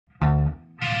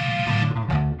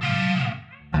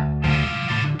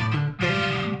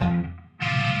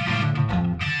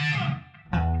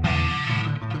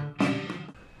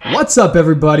What's up,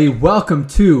 everybody? Welcome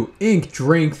to Ink,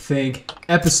 Drink, Think,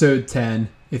 episode 10.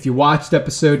 If you watched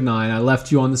episode 9, I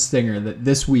left you on the stinger that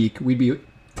this week we'd be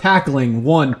tackling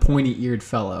one pointy-eared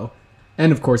fellow.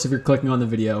 And of course, if you're clicking on the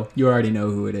video, you already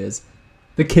know who it is.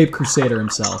 The Cape Crusader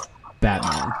himself,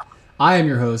 Batman. I am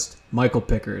your host, Michael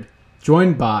Pickard,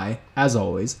 joined by, as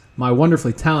always, my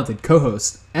wonderfully talented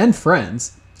co-hosts and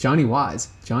friends, Johnny Wise.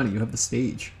 Johnny, you have the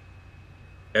stage.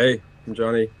 Hey, I'm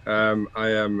Johnny. I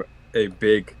am a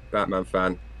big Batman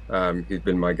fan. He's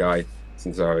been my guy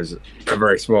since I was a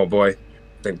very small boy. I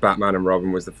think Batman and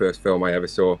Robin was the first film I ever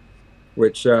saw,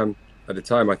 which at the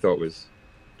time I thought was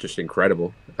just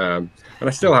incredible. And I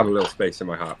still have a little space in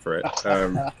my heart for it.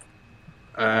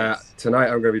 Tonight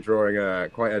I'm going to be drawing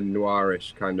quite a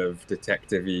noirish kind of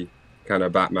detective-y kind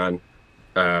of Batman.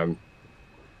 I've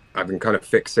been kind of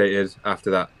fixated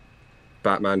after that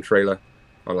Batman trailer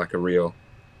on like a real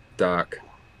dark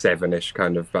Seven-ish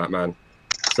kind of Batman.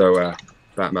 So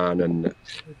Batman and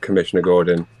Commissioner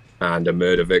Gordon and a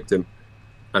murder victim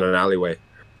and an alleyway,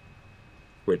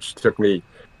 which took me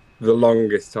the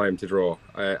longest time to draw.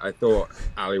 I thought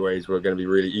alleyways were going to be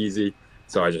really easy,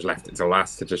 so I just left it to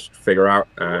last to just figure out,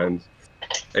 and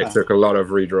it took a lot of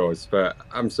redraws, but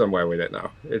I'm somewhere with it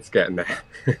now. It's getting there.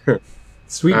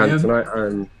 Sweet, and man.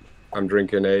 Tonight I'm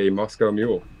drinking a Moscow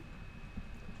Mule.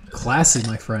 Classy,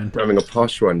 my friend. I'm having a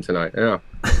posh one tonight, yeah.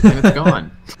 And it's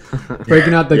gone.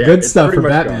 Breaking out the good stuff for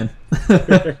Batman.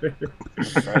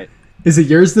 Right. Is it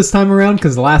yours this time around?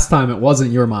 Because last time it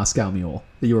wasn't your Moscow Mule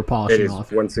that you were polishing It is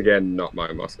off. once again not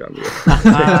my Moscow Mule.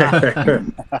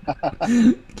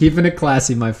 Keeping it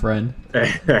classy, my friend.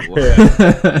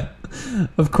 Yeah.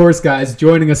 Of course, guys,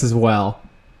 joining us as well.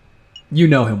 You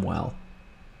know him well.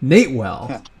 Nate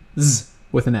Wells,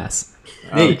 with an S.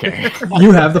 Nate, Okay.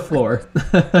 you have the floor.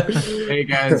 Hey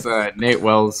guys, Nate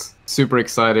Wells. Super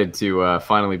excited to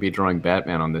finally be drawing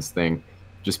Batman on this thing.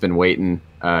 Just been waiting.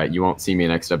 You won't see me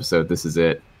next episode. This is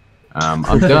it. I'm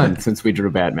done since we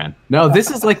drew Batman. No, this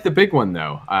is like the big one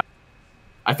though.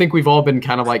 I think we've all been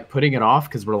kind of like putting it off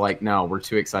because we're like, no, we're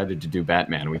too excited to do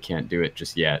Batman. We can't do it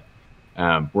just yet.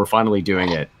 We're finally doing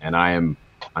it, and I'm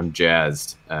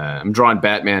jazzed. I'm drawing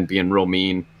Batman being real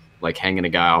mean, like hanging a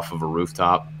guy off of a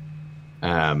rooftop.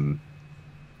 And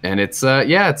it's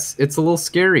it's a little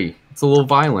scary. It's a little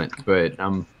violent, but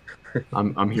I'm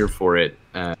here for it.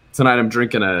 Tonight I'm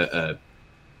drinking a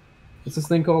what's this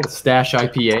thing called? Stash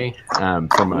IPA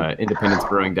from Independence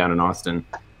Brewing down in Austin.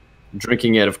 I'm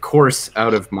drinking it, of course,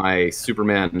 out of my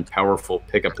Superman Powerful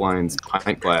Pickup Lines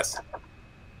pint glass.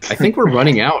 I think we're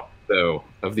running out though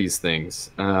of these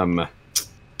things. You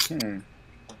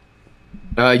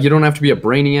don't have to be a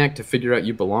brainiac to figure out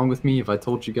you belong with me. Have I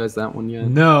told you guys that one yet?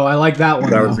 No, I like that one.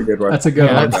 That though. was a good one. That's a good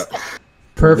Yeah, one.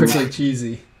 Perfectly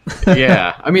cheesy.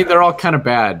 Yeah, I mean they're all kind of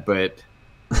bad, but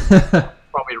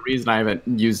probably a reason I haven't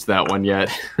used that one yet.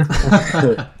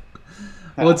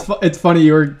 Well, it's funny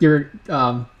you're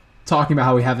talking about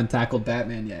how we haven't tackled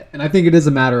Batman yet, and I think it is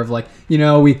a matter of like, you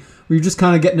know, we were just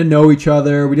kind of getting to know each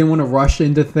other. We didn't want to rush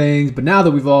into things, but now that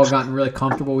we've all gotten really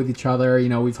comfortable with each other, you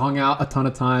know, we've hung out a ton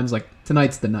of times. Like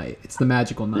tonight's the night. It's the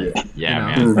magical night.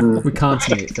 Yeah, you know? man. We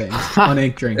consummate things on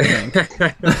Ink, Drink, Think.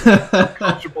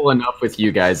 Comfortable enough with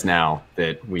you guys now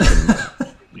that we can.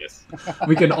 Yes.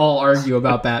 We can all argue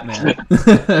about Batman.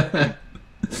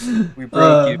 We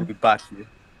broke you, we bought you.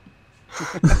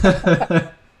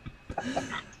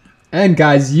 And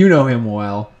guys, you know him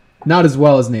well. Not as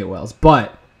well as Nate Wells,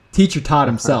 but Teacher Todd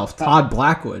himself, Todd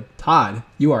Blackwood. Todd,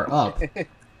 you are up.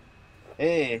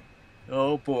 Hey,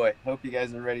 oh boy, hope you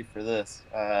guys are ready for this.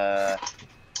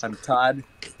 I'm Todd,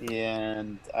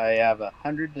 and I have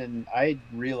I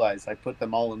realized I put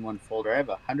them all in one folder. I have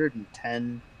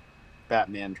 110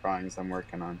 Batman drawings I'm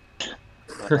working on.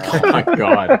 Oh my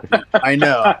god. I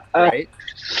know, right?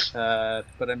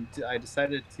 But I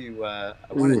decided to. I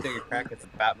want to take a crack at the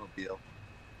Batmobile.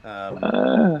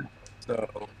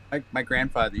 So my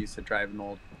grandfather used to drive an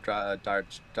old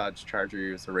Dodge Charger.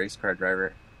 He was a race car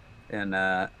driver, and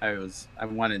I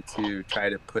wanted to try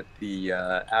to put the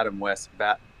Adam West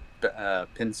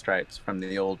pinstripes from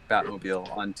the old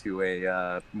Batmobile onto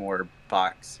a more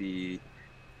boxy,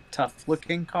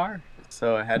 tough-looking car.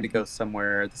 So I had to go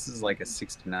somewhere. This is like a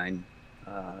 69,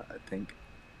 I think.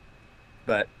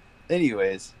 But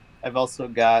anyways, I've also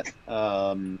got,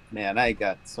 man, I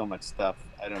got so much stuff.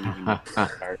 I don't even know where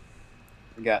to start.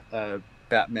 I got a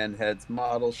Batman Heads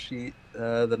model sheet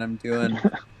that I'm doing,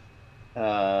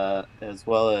 as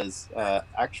well as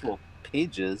actual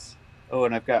pages. Oh,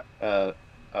 and I've got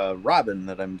Robin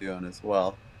that I'm doing as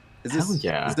well. Hell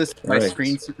yeah. Is this my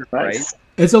screen super bright?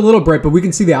 It's a little bright, but we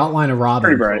can see the outline of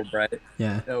Robin. Pretty bright.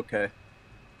 Yeah. Okay.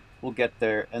 we'll get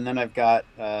there. And then I've got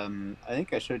I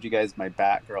think I showed you guys my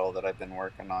Batgirl that I've been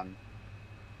working on.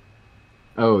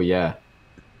 Oh yeah.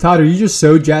 Todd, are you just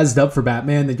so jazzed up for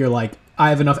Batman that you're like, I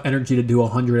have enough energy to do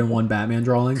 101 Batman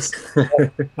drawings?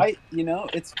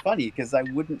 It's funny because I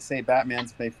wouldn't say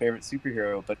Batman's my favorite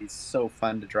superhero, but he's so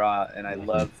fun to draw, and I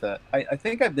love that. I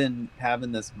think I've been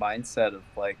having this mindset of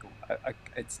like,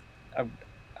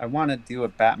 I want to do a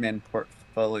Batman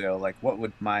portfolio. Like, what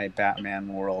would my Batman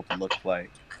world look like?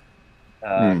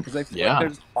 Because I feel like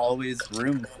there's always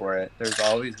room for it. There's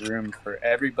always room for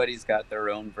everybody's got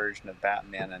their own version of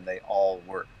Batman, and they all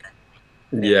work.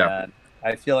 Yeah. And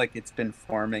I feel like it's been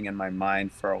forming in my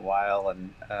mind for a while,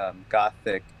 and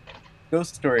Gothic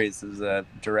ghost stories is a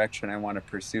direction I want to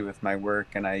pursue with my work,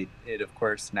 and it of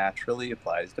course naturally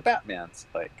applies to Batman's.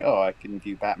 Like, oh, I can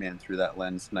view Batman through that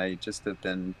lens, and I just have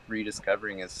been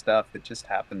rediscovering his stuff. It just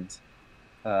happens.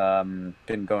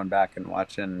 Been going back and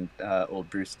watching old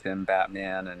Bruce Timm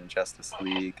Batman and Justice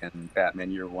League and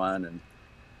Batman Year One, and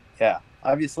yeah,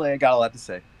 obviously I got a lot to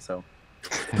say. So,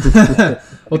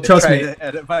 well, trust me. To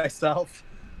edit myself.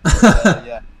 But,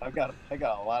 yeah, I got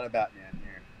a lot of Batman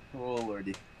here. Oh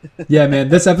lordy. Yeah, man,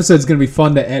 this episode's gonna be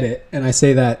fun to edit, and I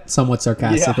say that somewhat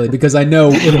sarcastically because I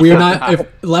know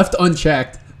if left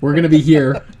unchecked, we're gonna be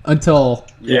here until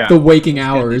the waking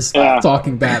hours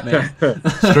talking Batman.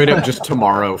 Straight up, just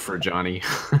tomorrow for Johnny.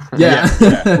 Yeah.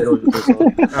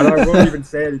 And I won't even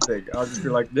say anything. I'll just be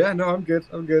like, yeah, no, I'm good.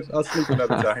 I'll sleep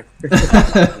another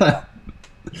time.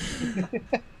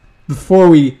 Before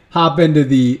we hop into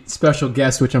the special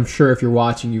guest, which I'm sure if you're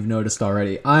watching you've noticed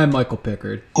already, I am Michael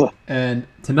Pickard, and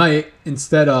tonight,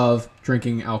 instead of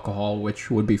drinking alcohol, which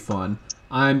would be fun,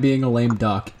 I'm being a lame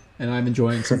duck, and I'm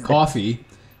enjoying some coffee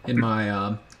in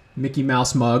my Mickey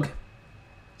Mouse mug.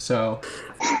 So,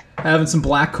 having some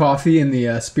black coffee in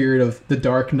the spirit of The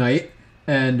Dark Knight,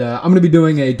 and I'm going to be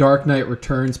doing a Dark Knight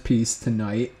Returns piece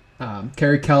tonight.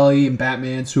 Carrie Kelly and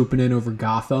Batman swooping in over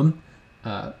Gotham.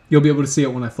 You'll be able to see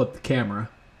it when I flip the camera.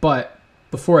 But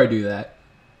before I do that,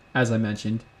 as I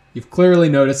mentioned, you've clearly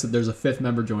noticed that there's a fifth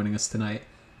member joining us tonight.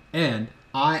 And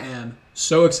I am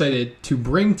so excited to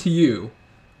bring to you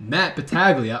Matt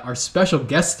Battaglia, our special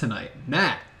guest tonight.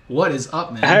 Matt, what is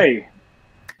up, man? Hey,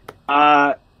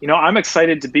 I'm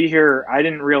excited to be here. I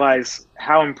didn't realize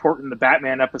how important the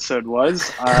Batman episode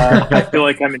was. I feel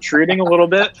like I'm intruding a little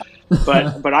bit,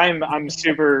 but I'm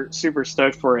super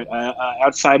stoked for it.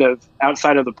 Outside of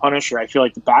the Punisher, I feel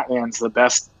like the Batman's the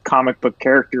best comic book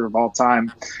character of all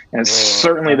time, and it's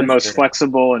certainly the most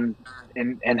flexible and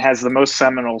has the most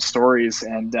seminal stories.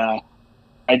 And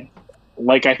I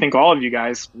think all of you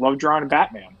guys love drawing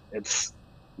Batman.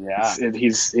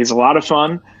 He's a lot of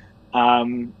fun.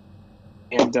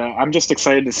 And I'm just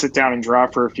excited to sit down and draw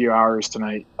for a few hours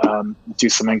tonight, do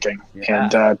some inking,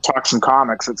 and talk some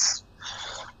comics. It's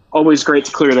always great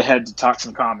to clear the head to talk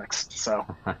some comics. So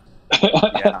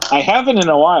I haven't in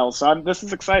a while, so this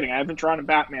is exciting. I haven't drawn a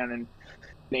Batman in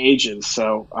ages,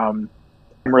 so I'm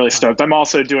really stoked. I'm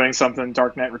also doing something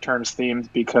Dark Knight Returns themed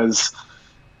because,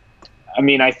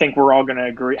 I think we're all going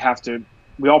to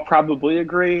we all probably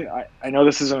agree. I know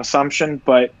this is an assumption,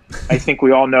 but I think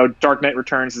we all know Dark Knight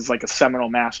Returns is like a seminal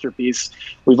masterpiece.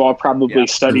 We've all probably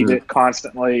studied it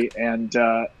constantly, and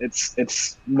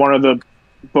it's one of the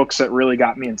books that really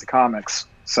got me into comics.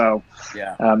 So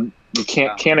you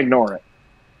can't ignore it.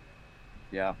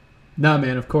 Yeah. No,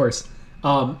 man, of course.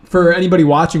 For anybody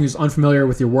watching who's unfamiliar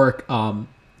with your work,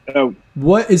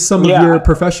 what is some of your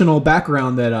professional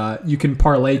background that you can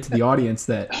parlay to the audience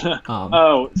that?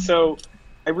 So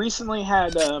I recently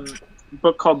had a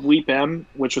book called Leap M,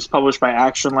 which was published by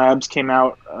Action Labs. Came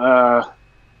out. I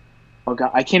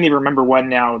can't even remember when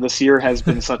now. This year has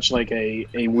been such like a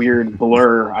weird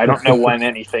blur. I don't know when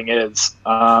anything is.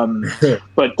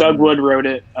 But Doug Wood wrote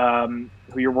it, who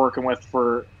you're working with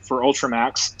for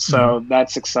Ultramax. So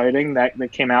that's exciting. That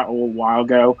came out a little while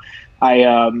ago.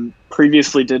 I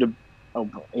previously did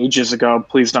ages ago.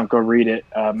 Please don't go read it.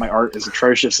 My art is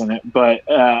atrocious in it. But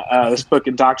this book,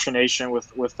 Indoctrination,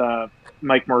 with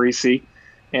Mike Morisi,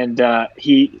 and I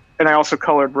also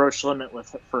colored Roche Limit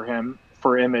for him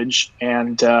for Image,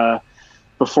 and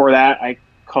before that I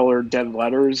colored Dead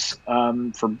Letters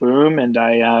for Boom, and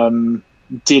I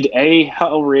did a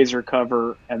Hellraiser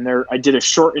cover, and I did a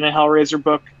short in a Hellraiser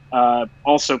book.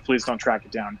 Also, please don't track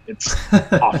it down. It's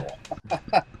awful.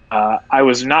 I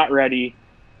was not ready.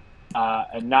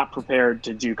 And not prepared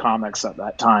to do comics at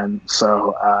that time,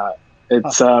 so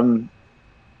so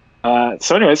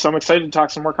anyway, so I'm excited to talk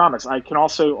some more comics. I can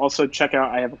also check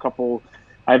out. I have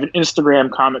an Instagram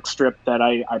comic strip that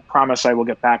I promise I will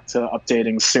get back to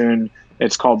updating soon.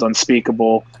 It's called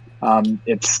Unspeakable,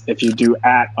 It's if you do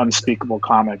at Unspeakable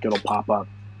Comic, it'll pop up.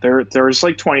 There's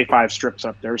like 25 strips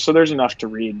up there, so there's enough to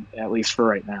read, at least for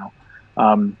right now.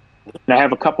 And I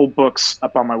have a couple books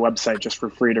up on my website just for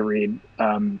free to read,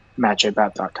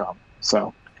 mattjbat.com.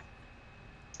 So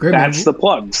Great, that's the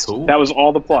plugs. Cool. That was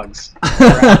all the plugs.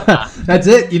 That's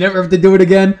it. You never have to do it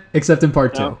again, except in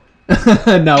part 2.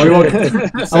 No, we won't.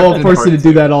 I won't force you to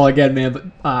do that all again,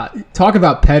 man. But talk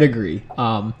about pedigree.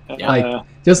 Like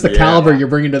just the caliber you're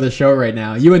bringing to the show right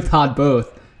now. You and Todd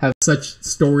both have such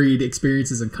storied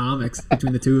experiences in comics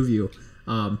between the two of you.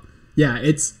 Yeah,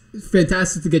 it's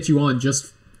fantastic to get you on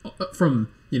just from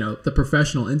the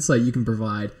professional insight you can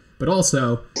provide, but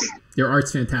also your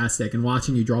art's fantastic, and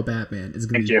watching you draw Batman is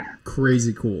going to be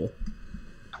crazy cool.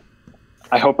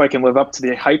 I hope I can live up to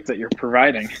the hype that you're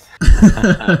providing.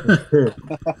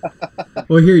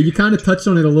 Well, here, you kind of touched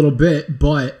on it a little bit,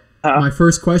 but my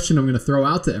first question I'm going to throw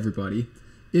out to everybody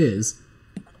is,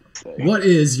 what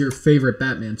is your favorite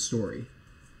Batman story?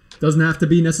 Doesn't have to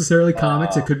be necessarily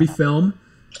comics. It could be film.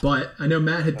 But I know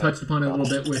Matt had touched upon it a little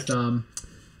bit with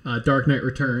Dark Knight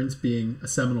Returns being a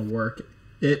seminal work.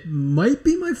 It might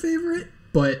be my favorite,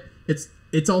 but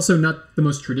it's also not the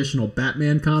most traditional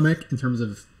Batman comic in terms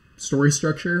of story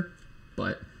structure,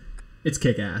 but it's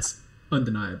kick-ass,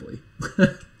 undeniably.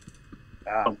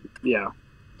 Yeah.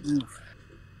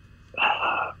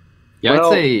 Yeah,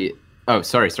 Well- I'd say... Oh,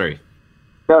 sorry.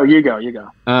 No, you go.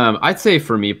 I'd say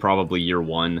for me, probably Year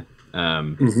One.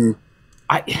 Mhm.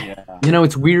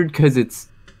 It's weird because it's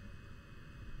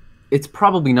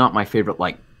probably not my favorite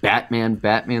like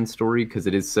Batman story because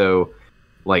it is so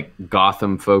like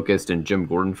Gotham focused and Jim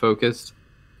Gordon focused,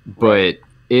 but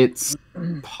it's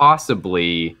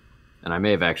possibly, and I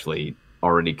may have actually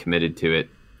already committed to it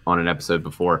on an episode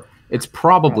before, it's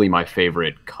probably my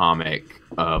favorite comic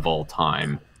of all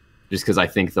time, just because I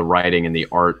think the writing and the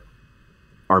art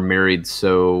are married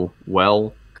so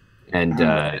well. And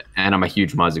I'm a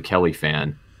huge Mazzucchelli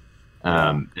fan.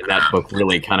 And that book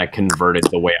really kind of converted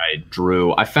the way I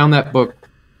drew. I found that book,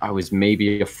 I was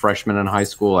maybe a freshman in high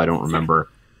school, I don't remember.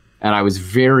 And I was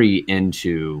very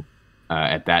into,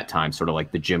 at that time, sort of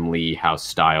like the Jim Lee house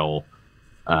style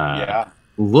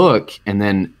look. And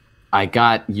then I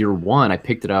got Year One, I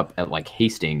picked it up at like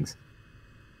Hastings.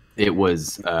 It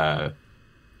was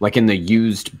like in the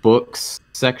used books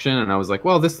section. And I was like,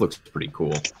 well, this looks pretty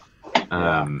cool.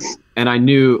 And I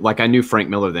knew Frank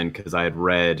Miller then because I had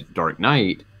read Dark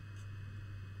Knight,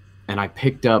 and I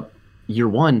picked up Year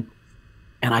One,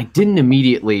 and I didn't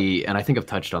immediately, and I think I've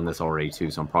touched on this already too,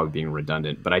 so I'm probably being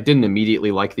redundant, but I didn't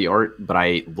immediately like the art, but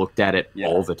I looked at it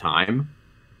all the time.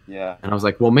 Yeah. And I was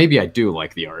like, well, maybe I do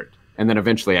like the art. And then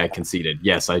eventually I conceded,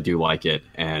 yes, I do like it,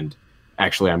 and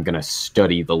actually I'm going to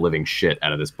study the living shit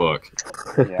out of this book.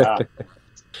 Yeah.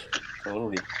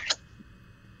 Totally.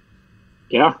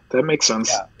 Yeah, that makes sense.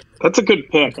 Yeah. That's a good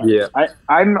pick. Yeah.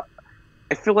 I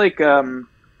feel like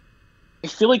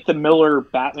the Miller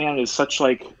Batman is such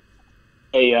like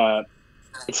it's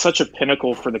such a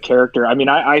pinnacle for the character. I mean,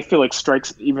 I feel like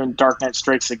even Dark Knight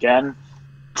Strikes Again,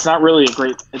 it's not really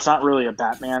a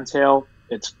Batman tale.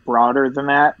 It's broader than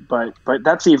that, but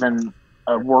that's even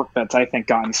a work that's I think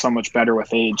gotten so much better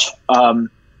with age.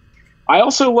 I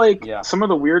also like some of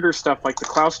the weirder stuff, like the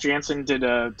Klaus Janson did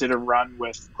a run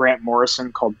with Grant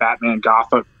Morrison called Batman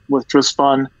Gotham, which was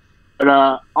fun.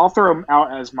 But I'll throw him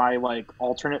out as my like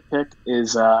alternate pick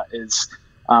is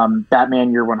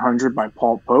Batman Year 100 by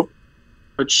Paul Pope,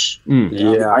 which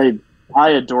I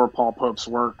adore Paul Pope's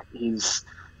work. He's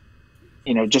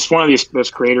just one of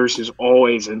those creators who's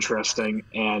always interesting,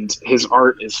 and his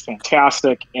art is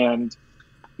fantastic. And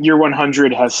Year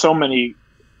 100 has so many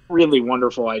really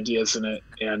wonderful ideas in it,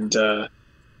 and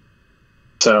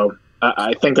so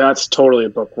I think that's totally a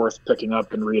book worth picking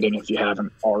up and reading if you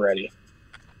haven't already.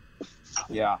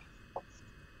 Yeah.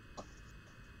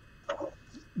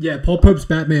 Yeah, Paul Pope's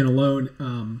Batman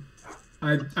alone.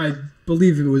 I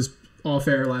believe it was off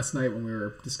air last night when we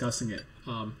were discussing it.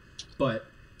 But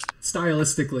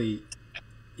stylistically,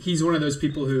 he's one of those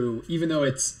people who, even though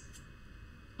it's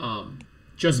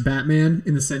just Batman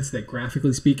in the sense that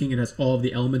graphically speaking, it has all of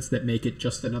the elements that make it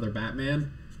just another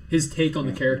Batman, his take on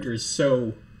the character is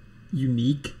so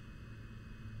unique.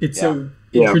 It's so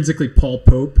intrinsically Paul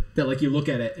Pope that like you look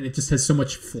at it and it just has so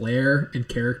much flair and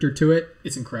character to it.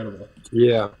 It's incredible.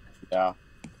 Yeah. Yeah,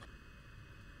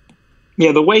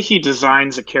 the way he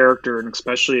designs a character, and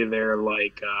especially their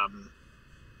like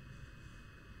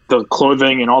the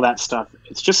clothing and all that stuff,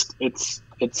 it's just it's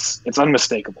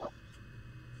unmistakable.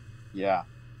 Yeah.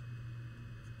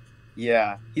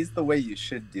 Yeah, he's the way you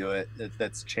should do it.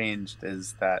 That's changed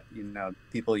is that,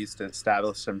 people used to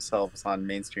establish themselves on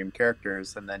mainstream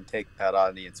characters and then take that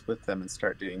audience with them and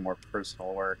start doing more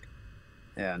personal work.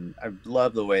 And I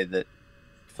love the way that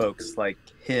folks like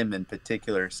him in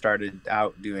particular started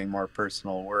out doing more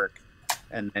personal work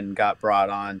and then got brought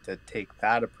on to take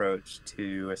that approach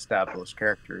to establish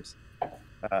characters.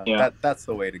 That's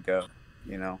the way to go,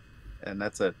 and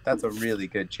that's a really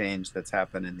good change that's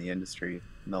happened in the industry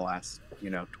in the last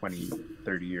 20,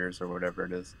 30 years or whatever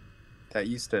it is. That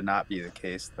used to not be the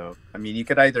case, though. I mean, you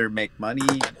could either make money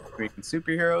doing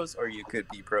superheroes or you could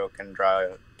be broke and draw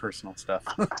personal stuff.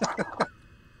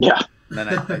 Yeah. And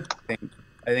then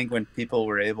I think when people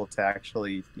were able to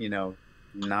actually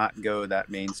not go that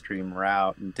mainstream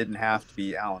route and didn't have to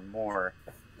be Alan Moore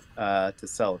to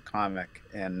sell a comic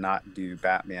and not do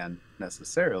Batman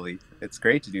necessarily. It's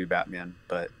great to do Batman,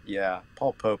 but yeah,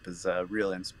 Paul Pope is a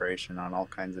real inspiration on all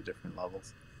kinds of different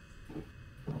levels.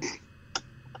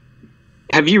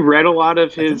 Have you read a lot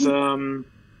of his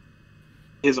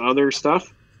other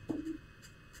stuff?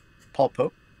 Paul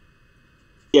Pope?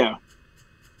 Yeah.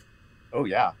 Oh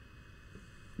yeah.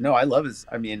 No, I love his.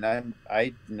 I mean,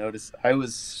 I noticed. I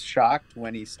was shocked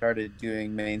when he started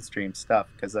doing mainstream stuff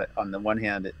because, on the one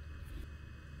hand,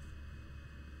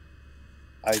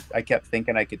 I kept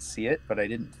thinking I could see it, but I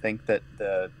didn't think that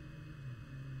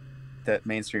that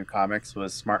mainstream comics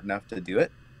was smart enough to do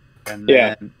it. And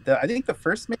then I think the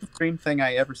first mainstream thing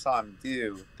I ever saw him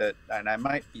do and I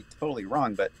might be totally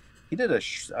wrong, but he did a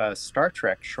Star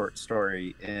Trek short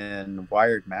story in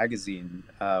Wired magazine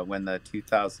when the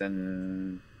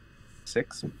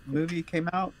 2006 movie came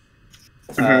out.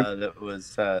 That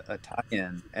was a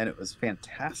tie-in, and it was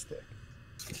fantastic.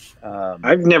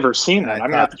 I've never seen that. I'm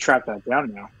going to have to track that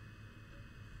down now.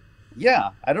 Yeah,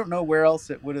 I don't know where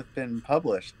else it would have been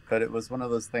published, but it was one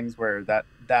of those things where that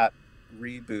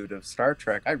reboot of Star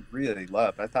Trek I really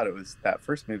loved. I thought that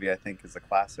first movie I think is a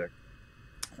classic.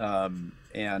 And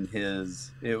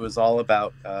it was all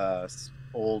about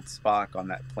old Spock on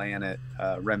that planet,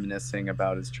 reminiscing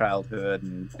about his childhood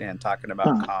and talking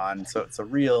about Khan. So it's a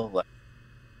real,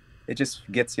 it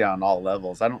just gets you on all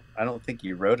levels. I don't think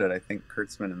he wrote it. I think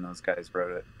Kurtzman and those guys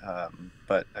wrote it.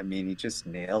 But I mean, he just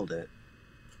nailed it.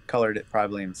 Colored it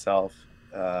probably himself.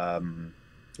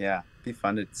 Yeah, it'd be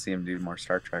fun to see him do more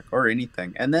Star Trek or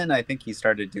anything. And then I think he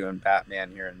started doing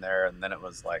Batman here and there, and then it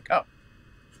was like, oh,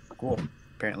 cool.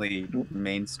 Apparently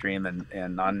mainstream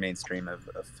and non-mainstream have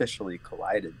officially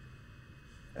collided.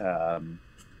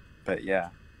 But yeah,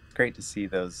 it's great to see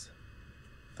those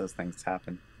things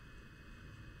happen.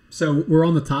 So we're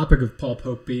on the topic of Paul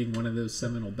Pope being one of those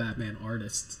seminal Batman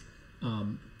artists.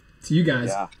 To you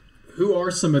guys, who are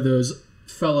some of those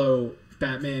fellow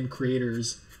Batman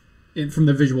creators from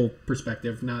the visual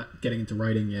perspective, not getting into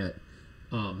writing yet,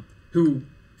 who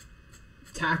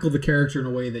tackle the character in a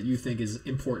way that you think is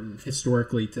important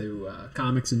historically to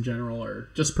comics in general, or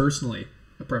just personally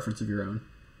a preference of your own?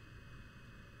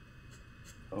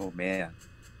 Oh man.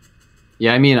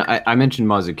 Yeah, I mean, I mentioned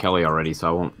Mazzucchelli already, so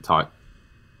I won't talk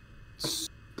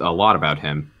a lot about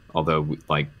him, although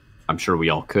I'm sure we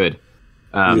all could.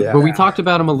 But we talked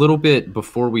about him a little bit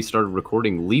before we started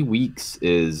recording. Lee Weeks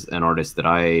is an artist that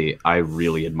I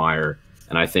really admire,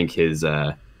 and I think his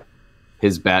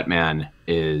Batman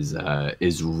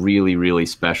is really, really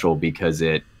special because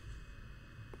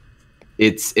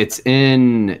it's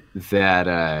in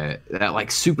that like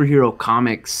superhero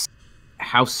comics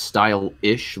house style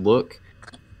ish look,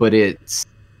 but it's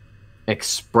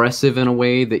expressive in a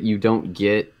way that you don't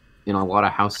get in a lot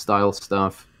of house style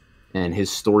stuff. And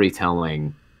his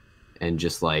storytelling and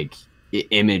just like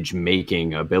image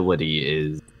making ability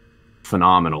is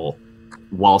phenomenal,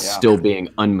 while still being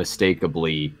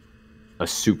unmistakably a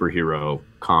superhero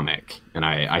comic. And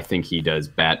I think he does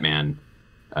Batman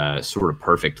sort of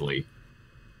perfectly.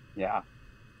 Yeah,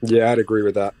 I'd agree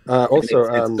with that. Also,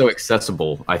 it's so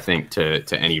accessible, I think,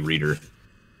 to any reader.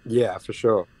 Yeah, for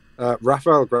sure.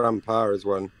 Raphael Grandpa is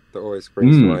one that always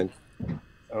springs to mind.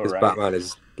 His Batman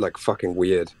is like fucking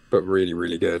weird, but really,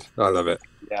 really good. I love it.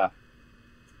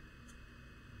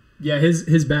 Yeah,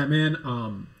 his Batman.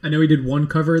 I know he did one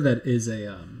cover that is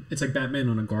it's like Batman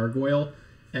on a gargoyle,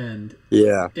 and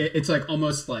it's like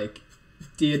almost like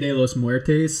Dia de los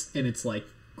Muertes, and it's like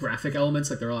graphic elements.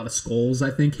 Like there are a lot of skulls, I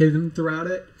think, hidden throughout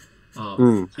it.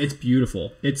 It's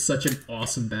beautiful. It's such an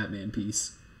awesome Batman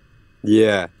piece.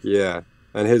 Yeah.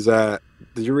 And his did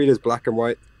you read his black and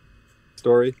white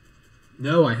story?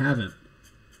 No, I haven't.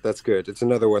 That's good. It's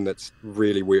another one that's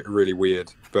really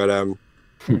weird. But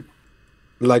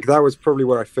like that was probably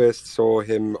where I first saw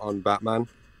him on Batman,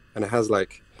 and it has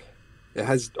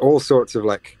all sorts of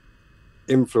like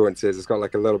influences. It's got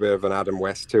like a little bit of an Adam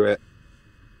West to it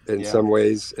in some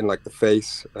ways, in like the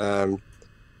face. But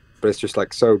it's just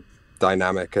like so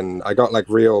dynamic, and I got like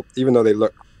real, even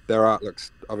though their art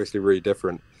looks obviously really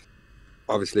different.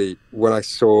 Obviously, when I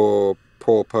saw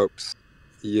Paul Pope's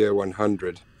Year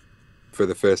 100 for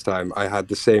the first time, I had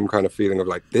the same kind of feeling of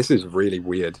like, this is really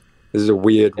weird. This is a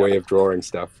weird way of drawing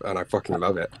stuff, and I fucking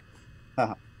love it.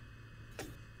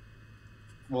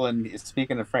 Well, and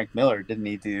speaking of Frank Miller,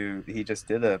 he just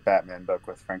did a Batman book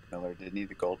with Frank Miller, didn't he?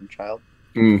 The Golden Child?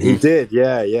 Mm-hmm. He did,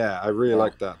 yeah. I really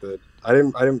liked that. I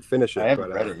didn't finish it. I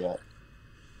haven't read it yet.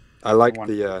 I like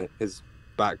his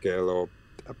Batgirl or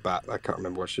a Bat. I can't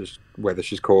remember whether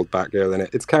she's called Batgirl in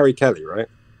it. It's Carrie Kelly, right?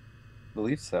 I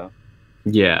believe so.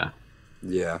 Yeah.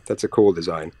 Yeah, that's a cool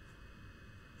design.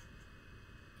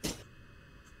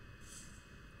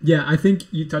 Yeah, I think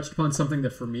you touched upon something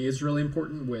that for me is really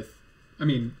important with, I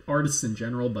mean, artists in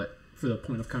general, but for the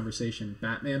point of conversation,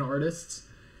 Batman artists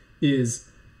is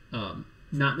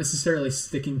not necessarily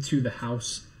sticking to the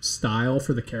house style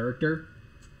for the character.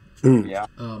 Yeah.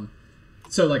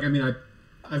 So, like, I mean,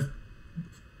 I've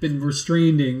been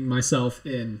restraining myself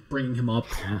in bringing him up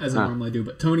as I normally do,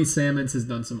 but Tony Sammons has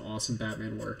done some awesome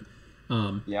Batman work.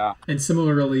 Yeah. And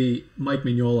similarly, Mike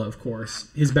Mignola, of course,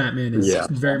 his Batman is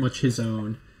very much his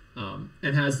own,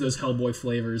 and has those Hellboy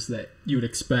flavors that you would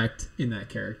expect in that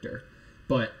character.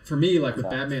 But for me, like with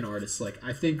Batman artists, like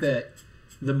I think that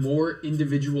the more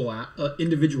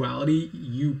individuality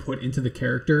you put into the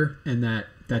character and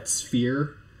that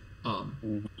sphere,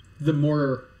 the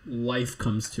more life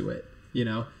comes to it. You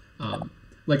know,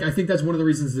 like I think that's one of the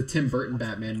reasons the Tim Burton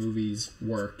Batman movies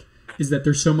work, is that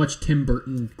there's so much Tim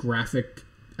Burton graphic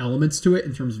elements to it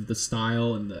in terms of the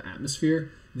style and the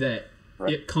atmosphere that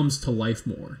it comes to life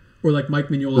more. Or like Mike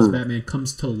Mignola's Batman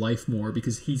comes to life more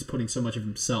because he's putting so much of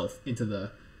himself into the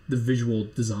visual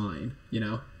design, you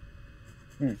know?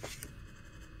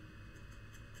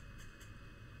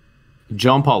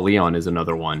 John Paul Leon is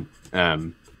another one.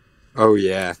 Oh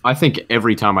yeah. I think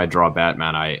every time I draw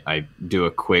Batman, I do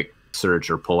a quick search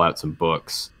or pull out some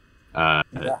books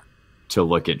to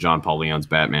look at John Paul Leon's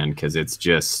Batman, because it's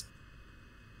just,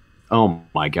 oh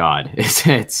my god,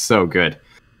 it's so good.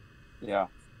 Yeah.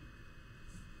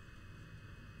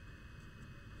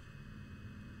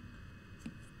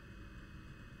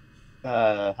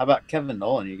 How about Kevin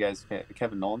Nolan? You guys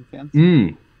Kevin Nolan fans?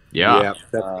 Yeah.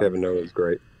 Kevin Nolan's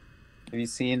great. Have you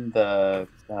seen the?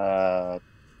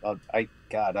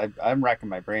 I'm racking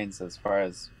my brains as far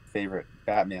as favorite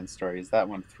Batman stories. That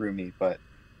one threw me, but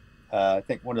I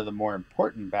think one of the more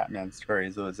important Batman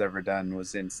stories that was ever done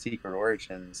was in Secret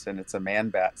Origins, and it's a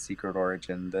Man-Bat Secret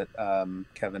Origin that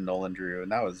Kevin Nolan drew,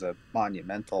 and that was a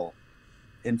monumental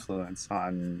influence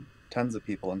on tons of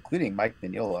people, including Mike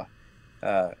Mignola,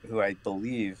 who I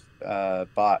believe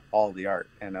bought all the art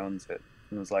and owns it,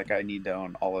 and was like, I need to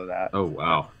own all of that. Oh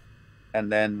wow. And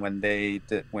then when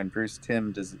Bruce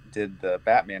Timm did the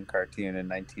Batman cartoon in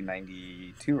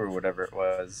 1992 or whatever it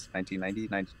was, 1990,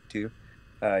 92,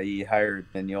 he hired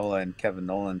Mignola and Kevin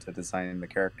Nolan to design the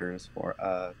characters for.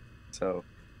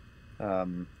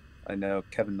 I know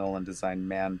Kevin Nolan designed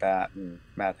Man-Bat and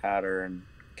Mad Hatter and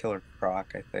Killer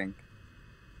Croc, I think.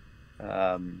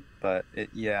 But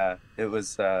it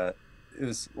was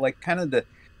like kind of it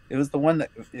was the one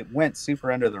that it went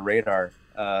super under the radar.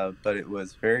 But it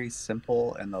was very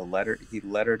simple, and he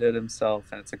lettered it himself,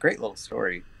 and it's a great little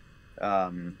story.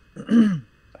 I've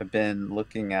been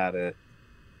looking at it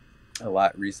a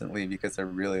lot recently because I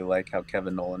really like how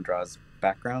Kevin Nolan draws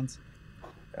backgrounds.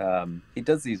 He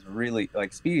does these really,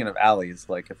 like, speaking of alleys,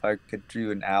 like if I could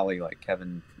do an alley like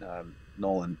Kevin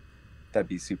Nolan, that'd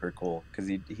be super cool,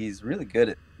 because he's really good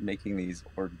at making these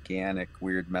organic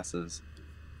weird messes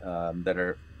that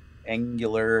are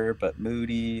angular but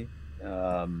moody.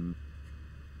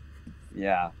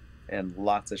 And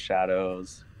lots of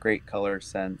shadows, great color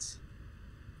sense.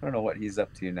 I don't know what he's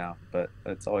up to now, but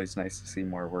it's always nice to see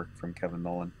more work from Kevin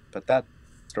Nolan. But that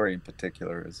story in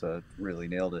particular is really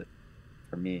nailed it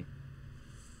for me.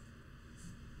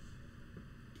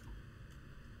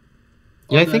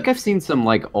 Yeah, I think I've seen some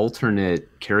like alternate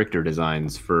character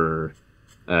designs for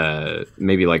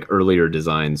maybe like earlier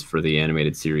designs for the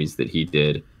animated series that he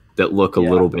did that look a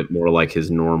little bit more like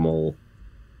his normal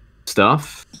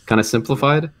stuff, kind of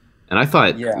simplified. And I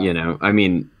thought, I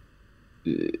mean,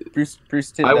 Bruce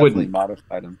Timm definitely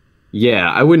modified him. Yeah,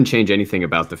 I wouldn't change anything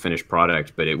about the finished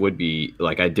product, but it would be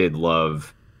like, I did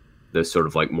love the sort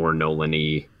of like more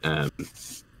Nolan-y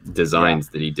designs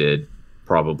that he did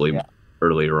probably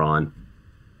earlier on.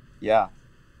 Yeah.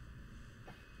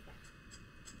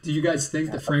 Do you guys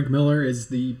think that Frank Miller is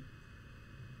the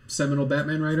seminal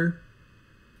Batman writer?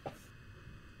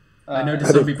 I know to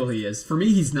some people he is. For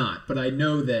me, he's not. But I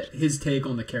know that his take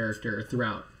on the character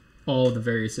throughout all of the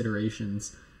various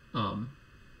iterations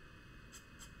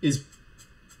is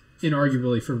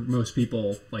inarguably for most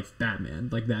people like Batman.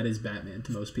 Like that is Batman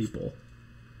to most people.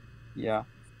 Yeah.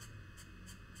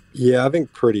 Yeah, I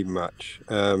think pretty much.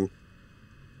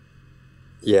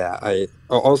 Yeah,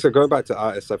 also going back to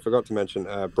artists, I forgot to mention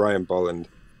Brian Bolland.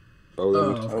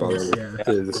 Of course, Bolland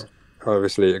is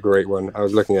obviously a great one. I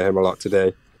was looking at him a lot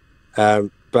today. But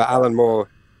Alan Moore,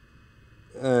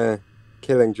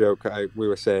 Killing Joke, we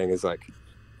were saying is like,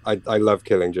 I love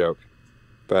Killing Joke,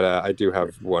 but I do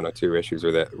have one or two issues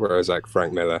with it. Whereas like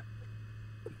Frank Miller,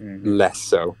 less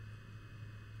so.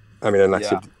 I mean,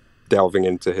 unless you're delving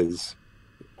into his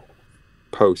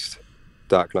post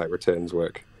Dark Knight Returns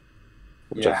work,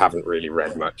 which I haven't really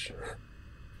read much.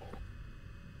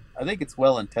 I think it's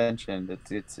well intentioned. It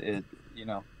you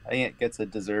know, I think it gets a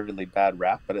deservedly bad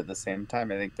rap, but at the same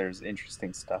time, I think there's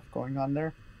interesting stuff going on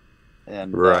there.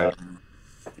 And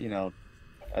you know,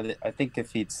 I think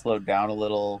if he'd slowed down a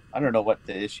little, I don't know what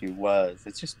the issue was.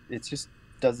 It just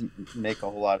doesn't make a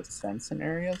whole lot of sense in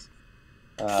areas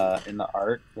in the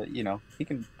art. But you know, he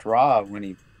can draw when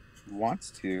he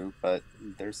wants to, but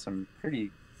there's some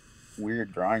pretty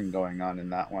weird drawing going on in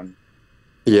that one.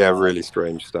 Yeah, really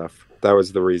strange stuff. That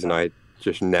was the reason I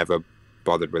just never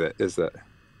bothered with it, is that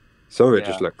some of it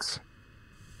just looks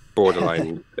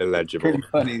borderline illegible. Pretty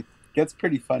funny. Gets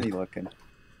pretty funny looking.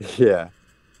 Yeah.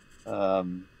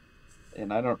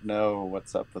 And I don't know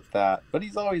what's up with that, but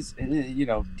he's always, you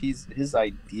know, his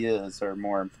ideas are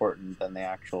more important than the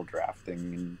actual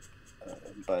drafting.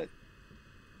 And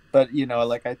but you know,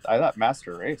 like I thought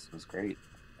Master Race was great.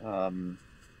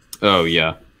 Oh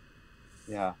yeah.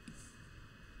 Yeah.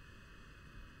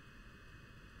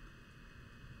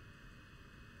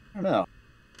 I don't know.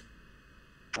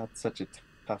 That's such a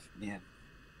tough man.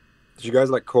 Did you guys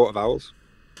like Court of Owls?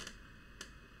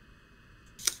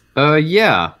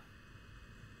 Yeah.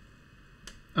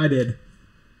 I did.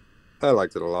 I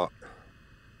liked it a lot.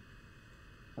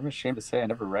 I'm ashamed to say I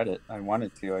never read it. I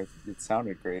wanted to. It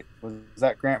sounded great. Was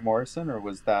that Grant Morrison or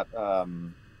was that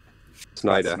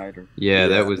Snyder? Yeah,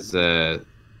 that was that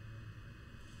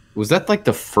like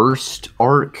the first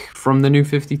arc from the New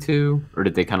 52, or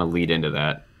did they kind of lead into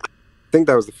that? I think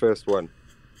that was the first one.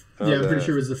 Yeah, I'm pretty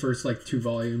sure it was the first like 2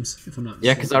 volumes, if I'm not mistaken.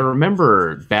 Yeah, because I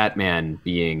remember Batman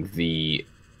being the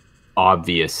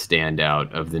obvious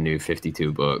standout of the New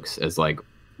 52 books as like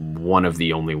one of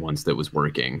the only ones that was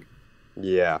working.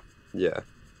 Yeah.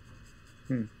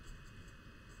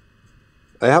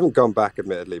 I haven't gone back,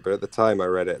 admittedly, but at the time I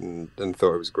read it and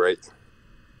thought it was great.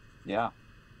 Yeah.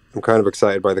 I'm kind of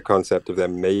excited by the concept of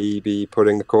them maybe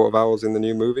putting the Court of Owls in the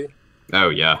new movie. Oh,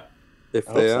 yeah. If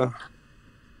they are.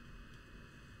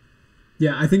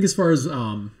 Yeah, I think as far as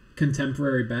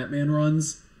contemporary Batman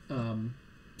runs,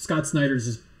 Scott Snyder's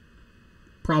is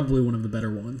probably one of the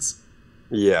better ones.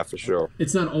 Yeah, for sure.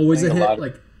 It's not always a hit.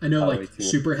 Like I know, like too.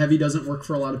 Super Heavy doesn't work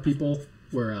for a lot of people,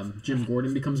 where Jim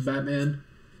Gordon becomes Batman.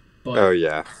 But, oh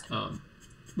yeah.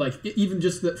 Like even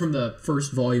just from the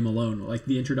first volume alone, like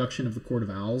the introduction of the Court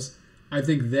of Owls, I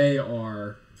think they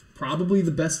are probably the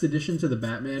best addition to the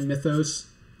Batman mythos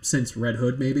since Red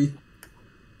Hood, maybe.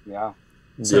 Yeah.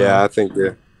 So, yeah, I think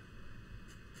yeah.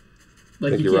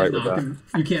 Like you can't knock him.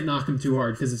 You can't knock him too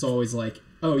hard because it's always like,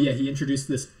 oh yeah, he introduced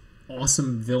this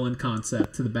awesome villain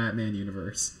concept to the Batman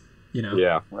universe. You know.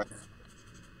 Yeah. Right.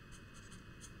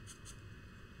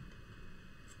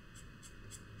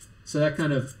 So that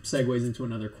kind of segues into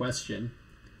another question,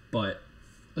 but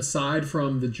aside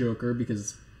from the Joker,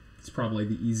 because it's probably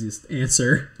the easiest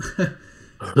answer,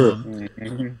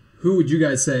 who would you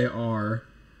guys say are,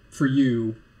 for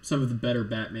you, some of the better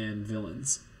Batman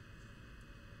villains?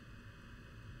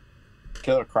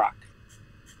 Killer Croc.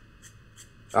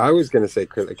 I was going to say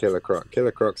Killer Croc.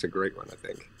 Killer Croc's a great one, I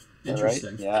think.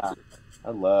 Interesting. Right? Yeah. I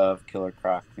love Killer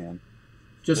Croc, man.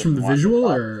 Just from the visual,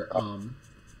 or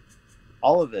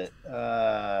all of it.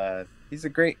 He's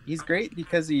great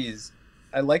because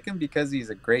I like him because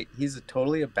he's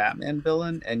totally a Batman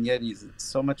villain, and yet he's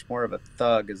so much more of a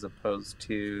thug as opposed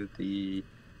to the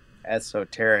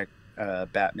esoteric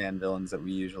Batman villains that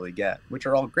we usually get, which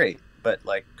are all great. But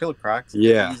like Killer Croc,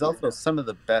 he's also some of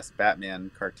the best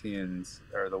Batman cartoons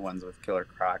are the ones with Killer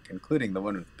Croc, including the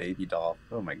one with Baby Doll.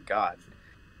 Oh my god.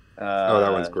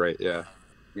 That one's great. Yeah.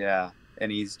 Yeah,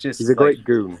 and he's a great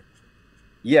goon.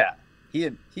 Yeah, he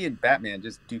and Batman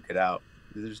just duke it out.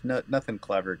 There's nothing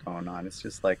clever going on. It's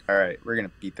just like, all right, we're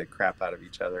gonna beat the crap out of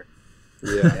each other.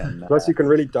 Yeah. And, plus, you can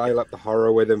really dial up the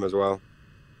horror with him as well.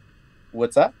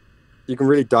 What's that? You can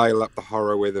really dial up the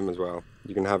horror with him as well.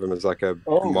 You can have him as like a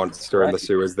Oh, monster in the right.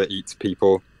 sewers that eats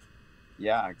people.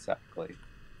 Yeah, exactly.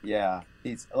 Yeah,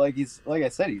 he's like I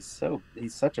said, he's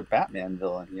such a Batman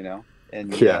villain, you know,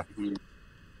 and Yeah.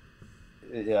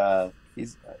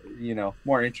 he's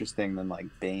more interesting than like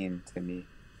Bane to me.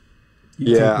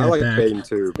 You Yeah, I take like that Bane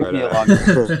too, Took but me a long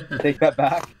take that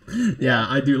back. Yeah,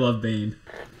 I do love Bane.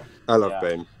 I love Yeah.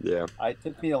 Bane. Yeah. It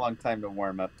took me a long time to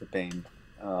warm up to Bane.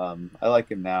 I like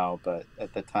him now, but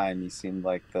at the time he seemed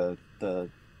like the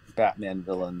Batman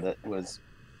villain that was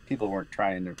people weren't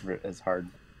trying as hard.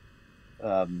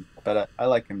 But I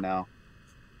like him now.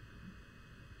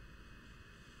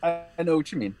 I know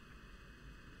what you mean.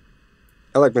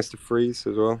 I like Mr. Freeze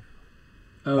as well.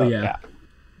 Oh, yeah.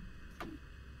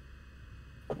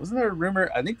 Wasn't there a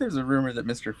rumor? I think there's a rumor that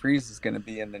Mr. Freeze is going to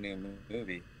be in the new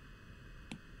movie.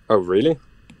 Oh, really?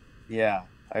 Yeah,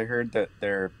 I heard that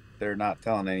they're not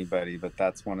telling anybody, but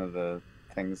that's one of the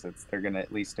things they're going to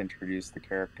at least introduce the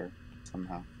character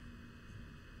somehow.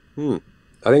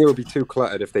 I think it would be too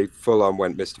cluttered if they full on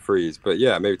went Mr. Freeze, but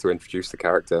yeah, maybe to introduce the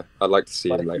character. I'd like to see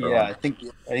him later Yeah, on. I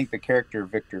think the character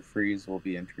Victor Freeze will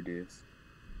be introduced.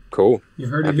 Cool. You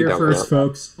heard it I'd be here down for first, that.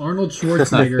 folks. Arnold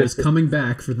Schwarzenegger is coming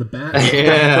back for the Batman.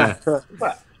 Yeah.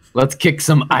 Let's kick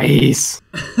some ice.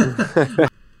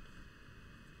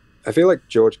 I feel like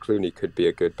George Clooney could be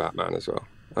a good Batman as well.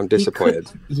 I'm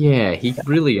disappointed. Yeah, he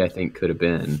really, I think, could have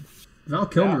been. Val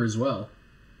Kilmer as well.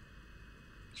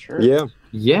 Sure. Yeah.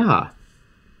 Yeah.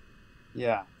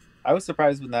 Yeah. I was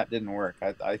surprised when that didn't work.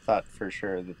 I thought for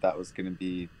sure that was going to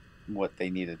be what they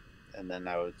needed. And then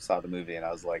saw the movie and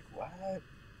I was like, what?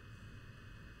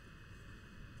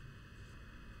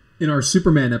 In our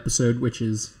Superman episode, which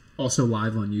is also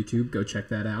live on YouTube, go check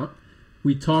that out,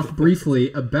 we talked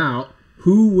briefly about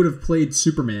who would have played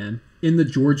Superman in the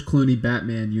George Clooney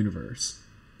Batman universe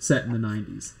set in the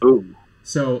 90s. Ooh.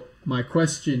 So my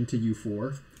question to you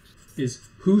four is,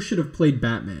 who should have played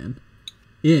Batman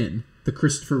in the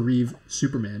Christopher Reeve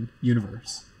Superman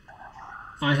universe?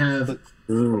 I have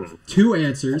two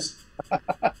answers,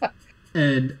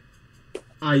 and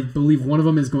I believe one of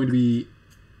them is going to be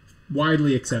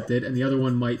widely accepted, and the other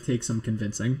one might take some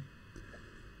convincing.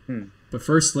 But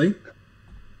firstly,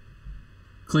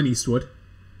 Clint Eastwood.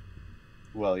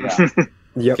 Well, yeah.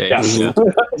 Yep. Okay. Yes. Yeah.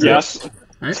 Yes.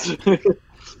 Right?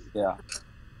 Yeah.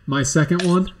 My second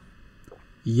one,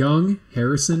 young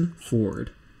Harrison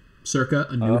Ford, circa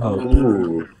A New Hope.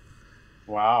 Ooh.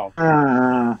 Wow.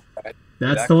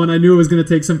 That's the one I knew was going to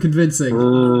take some convincing.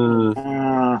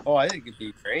 Oh, I think it'd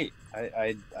be great.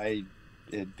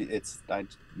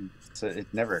 It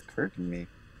never occurred to me.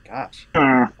 Gosh.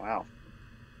 Wow.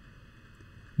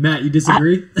 Matt, you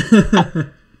disagree?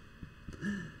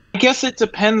 I guess it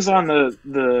depends on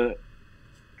the.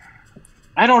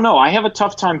 I don't know. I have a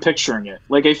tough time picturing it.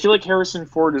 Like, I feel like Harrison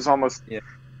Ford is almost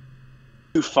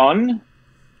too fun,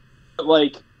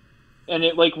 but and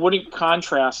it wouldn't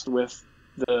contrast with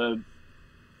the.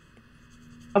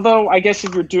 Although I guess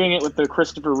if you're doing it with the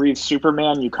Christopher Reeve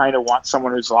Superman, you kind of want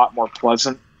someone who's a lot more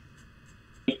pleasant.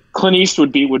 Clint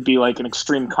Eastwood would be like an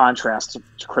extreme contrast to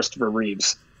Christopher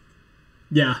Reeves.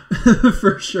 Yeah,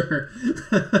 for sure.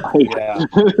 Yeah.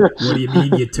 What do you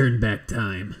mean you turn back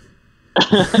time?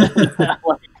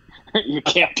 You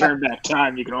can't turn back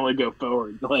time. You can only go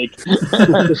forward.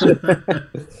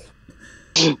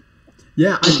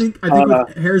 Yeah, I think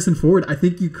with Harrison Ford, I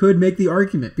think you could make the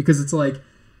argument, because it's like,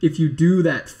 if you do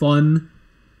that fun,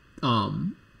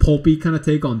 pulpy kind of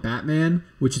take on Batman,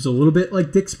 which is a little bit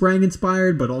like Dick Sprang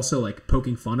inspired, but also like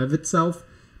poking fun of itself,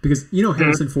 because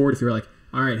Harrison Ford, if you're like,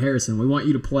 all right, Harrison, we want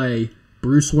you to play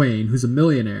Bruce Wayne, who's a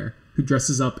millionaire who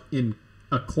dresses up in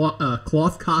a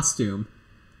cloth costume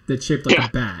that's shaped like a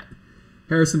bat.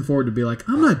 Harrison Ford would be like,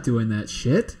 I'm not doing that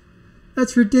shit.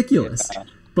 That's ridiculous. Yeah.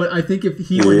 But I think if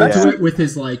he went into it with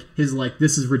his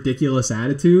this is ridiculous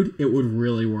attitude, it would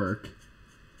really work.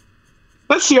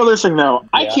 That's the other thing, though.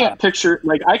 I can't picture,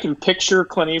 I can picture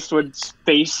Clint Eastwood's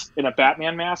face in a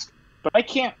Batman mask, but I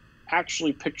can't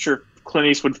actually picture Clint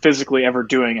Eastwood physically ever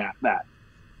doing that.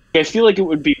 I feel like it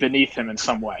would be beneath him in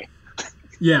some way.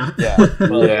 Yeah. Yeah.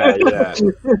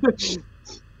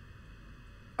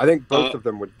 I think both of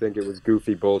them would think it was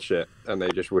goofy bullshit, and they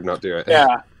just would not do it.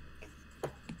 Yeah.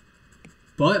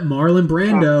 But Marlon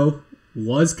Brando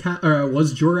was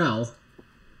Jor-El.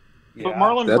 Yeah, but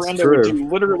Marlon Brando true. would do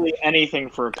literally anything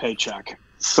for a paycheck.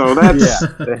 So that's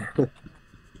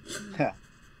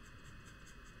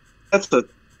that's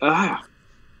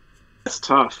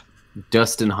tough.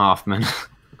 Dustin Hoffman.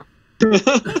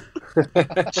 That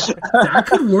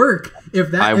could work.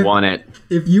 I want it.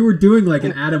 If you were doing like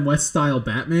an Adam West style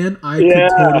Batman, I could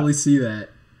totally see that.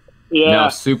 Yeah. No,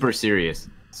 super serious.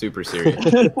 Super serious.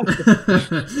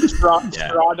 Straw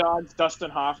Dogs, Dustin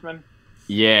Hoffman.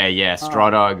 Yeah, Straw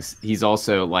Dogs. He's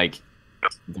also like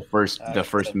the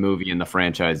first movie in the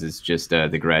franchise is just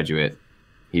The Graduate.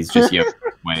 He's just young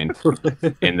Wayne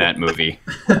in that movie.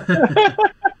 That's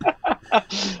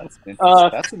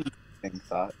an interesting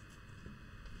thought.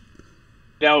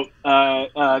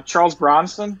 Charles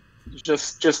Bronson,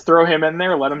 just throw him in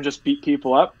there, let him just beat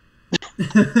people up.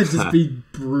 Just be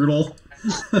brutal.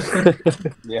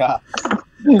 Yeah.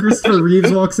 Christopher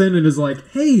Reeves walks in and is like,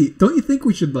 "Hey, don't you think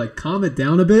we should like calm it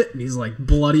down a bit?" And he's like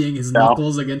bloodying his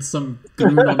knuckles against some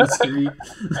goon on the street.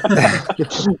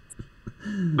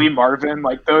 Lee Marvin,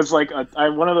 like those, like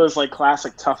one of those like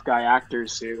classic tough guy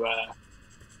actors who,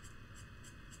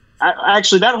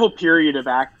 actually that whole period of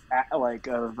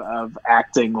of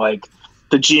acting, like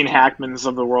the Gene Hackmans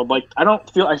of the world, like I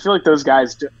feel like those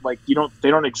guys they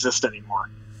don't exist anymore.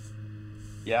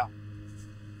 Yeah.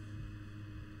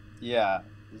 Yeah,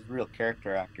 there's real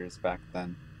character actors back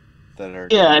then that are.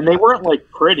 Yeah, and they weren't like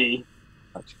pretty.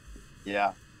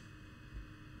 Yeah.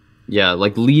 Yeah,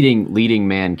 like leading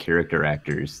man character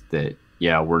actors that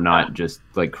were not just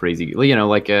like crazy.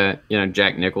 Like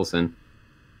Jack Nicholson.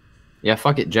 Yeah,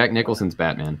 fuck it, Jack Nicholson's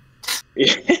Batman.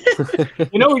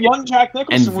 Young Jack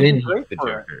Nicholson would be great the for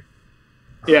Joker. it.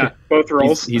 Yeah, both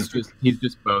roles. He's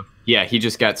just both. Yeah, he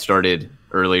just got started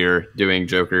earlier doing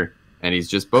Joker, and he's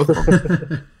just both of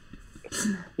them.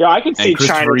 Yeah, I can see and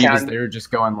Christopher Reeve is Chinatown. there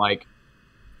just going like,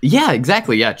 yeah,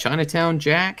 exactly. Yeah, Chinatown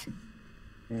Jack.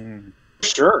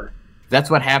 Sure. That's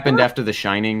what happened after The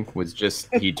Shining. Was just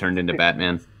he turned into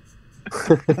Batman.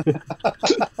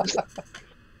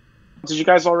 Did you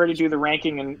guys already do the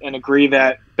ranking and agree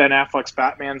that Ben Affleck's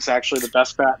Batman's actually the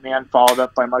best Batman, followed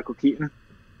up by Michael Keaton?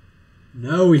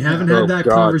 No, we haven't had that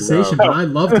God, conversation, no. but I'd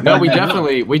love to. No, we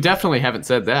definitely haven't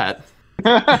said that.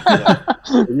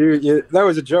 You that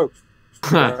was a joke.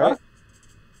 All right?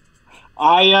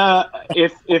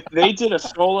 If they did a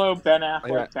solo Ben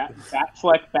Affleck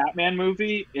Batfleck Batman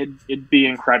movie, it'd be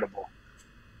incredible.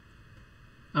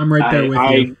 I'm right there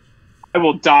with you. I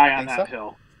will die on Think that so?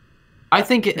 hill. I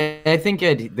think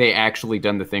they actually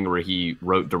done the thing where he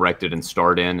wrote, directed, and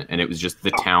starred in, and it was just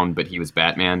the town, but he was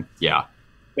Batman. Yeah.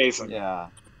 Basically. Yeah.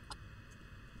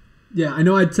 Yeah, I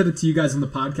know I'd said it to you guys on the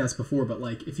podcast before, but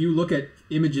like if you look at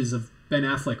images of Ben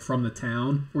Affleck from The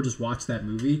Town or just watch that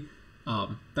movie,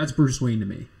 that's Bruce Wayne to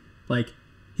me. Like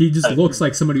he just looks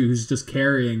like somebody who's just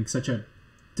carrying such a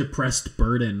depressed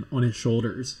burden on his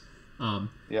shoulders.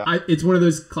 It's one of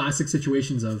those classic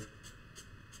situations of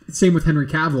same with Henry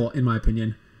Cavill, in my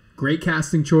opinion. Great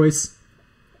casting choice,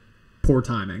 poor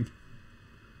timing.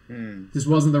 This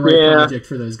wasn't the right project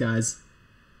for those guys.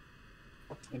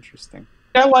 Interesting.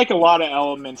 I like a lot of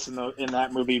elements in that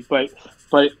movie, but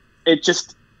it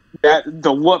just that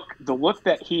the look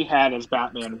that he had as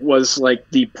Batman was like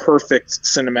the perfect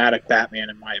cinematic Batman,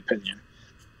 in my opinion.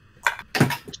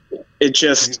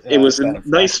 It was a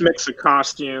nice mix of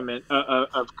costume and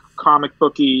of comic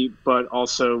booky, but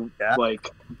also like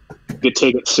you could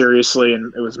take it seriously,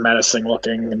 and it was menacing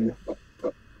looking. And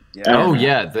Oh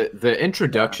yeah, the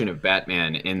introduction of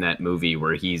Batman in that movie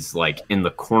where he's like in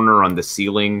the corner on the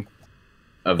ceiling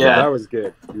of that was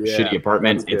good. Yeah, shitty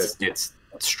apartment. It's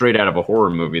straight out of a horror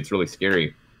movie. It's really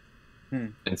scary.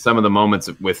 And some of the moments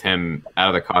with him out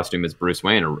of the costume as Bruce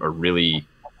Wayne are really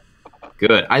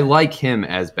good. I like him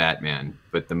as Batman,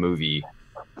 but the movie,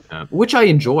 which I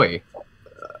enjoy,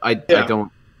 I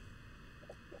don't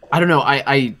know.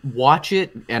 I watch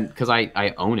it and because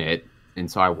I own it, and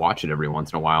so I watch it every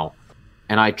once in a while,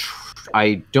 and I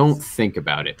don't think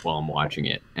about it while I'm watching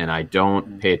it, and I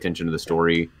don't pay attention to the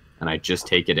story, and I just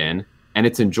take it in, and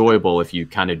it's enjoyable if you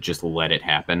kind of just let it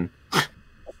happen.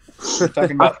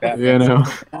 Talking about Batman,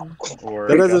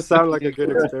 that doesn't sound like a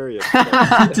good experience.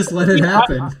 Just let it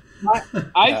happen.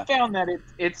 I found that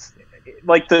it's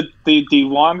like the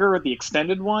longer, the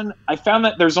extended one. I found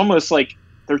that there's almost like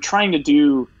they're trying to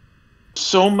do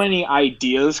so many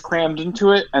ideas crammed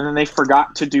into it, and then they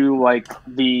forgot to do like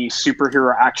the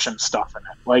superhero action stuff in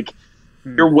it. Like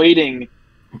you're waiting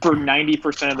for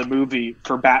 90% of the movie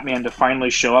for Batman to finally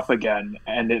show up again,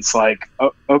 and it's like,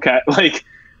 oh, okay, like.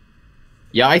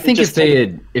 Yeah, I think if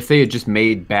they had just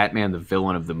made Batman the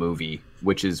villain of the movie,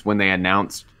 which is when they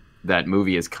announced that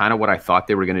movie, is kind of what I thought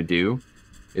they were going to do.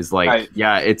 Is like,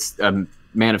 it's a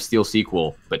Man of Steel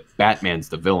sequel, but Batman's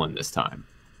the villain this time,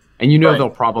 and they'll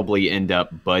probably end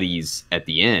up buddies at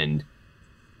the end.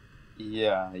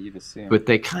 Yeah, you'd assume. But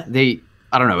they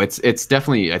I don't know. It's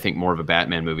definitely, I think, more of a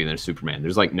Batman movie than a Superman.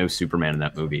 There's like no Superman in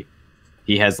that movie.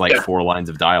 He has like 4 lines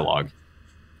of dialogue,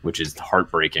 which is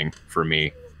heartbreaking for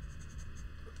me.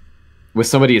 with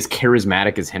somebody as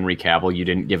charismatic as Henry Cavill, you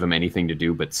didn't give him anything to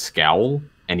do but scowl,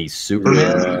 and he's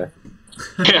Superman.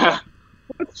 Yeah.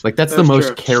 Like that's the That's most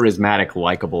true. charismatic,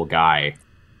 likable guy.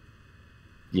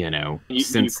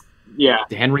 Since Yeah.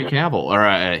 Henry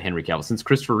Cavill since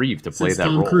Christopher Reeve to play Since that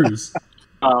Tom role. Cruise.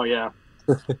 Oh yeah.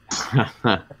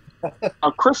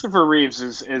 Christopher Reeves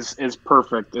is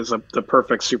perfect. Is the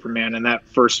perfect Superman, and that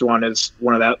first one is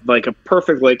one of that like a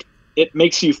perfect like it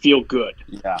makes you feel good.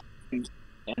 Yeah.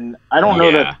 And I don't know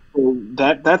Yeah.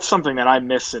 that's something that I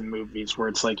miss in movies where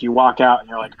it's like you walk out and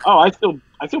you're like, oh, I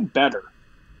feel better.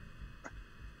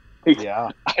 Yeah.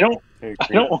 I don't I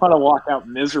want to walk out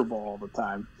miserable all the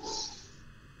time.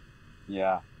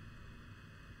 Yeah.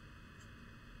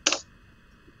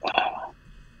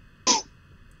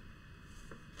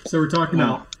 So we're talking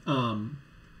about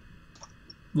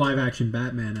live action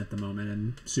Batman at the moment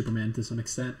and Superman to some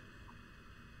extent.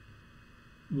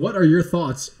 What are your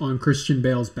thoughts on Christian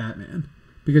Bale's Batman?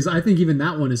 Because I think even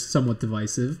that one is somewhat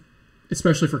divisive,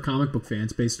 especially for comic book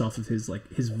fans, based off of his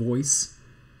voice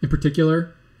in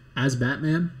particular as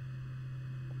Batman.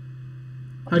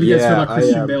 How do you guys feel about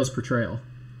Christian Bale's portrayal?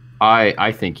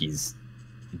 I think he's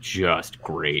just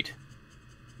great.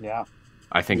 Yeah.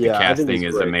 I think the casting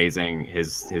is amazing.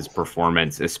 His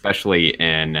performance, especially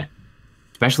in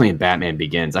Batman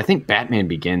Begins. I think Batman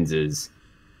Begins is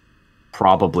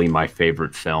probably my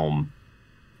favorite film.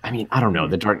 I mean, I don't know.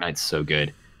 The Dark Knight's so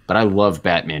good, but I love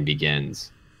Batman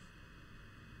Begins.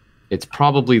 It's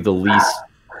probably the least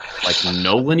like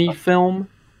Nolan-y film,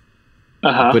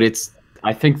 but it's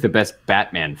I think the best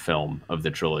Batman film of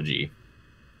the trilogy.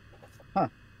 Huh.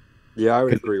 Yeah, I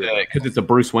would agree with that. Because it's a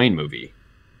Bruce Wayne movie.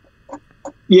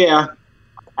 Yeah.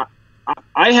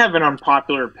 I have an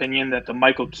unpopular opinion that the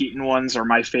Michael Keaton ones are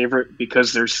my favorite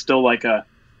because they're still like a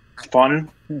fun.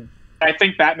 I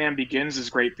think Batman Begins is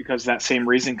great because of that same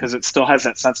reason, because it still has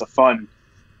that sense of fun.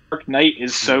 Dark Knight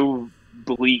is so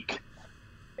bleak.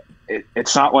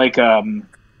 It's not like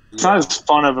it's not as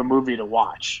fun of a movie to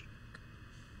watch.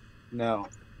 No.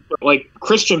 But like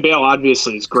Christian Bale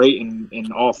obviously is great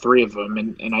in all three of them,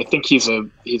 and I think he's a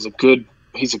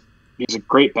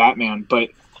great Batman. But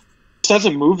just as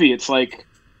a movie, it's like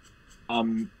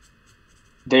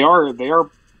they are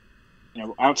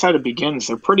outside of Begins,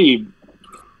 they're pretty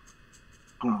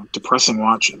depressing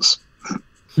watches.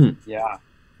 Yeah.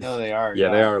 No, they are.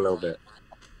 Yeah, they are a little bit.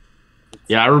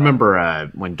 Yeah, I remember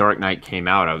when Dark Knight came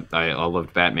out, I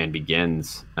loved Batman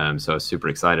Begins, so I was super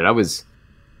excited.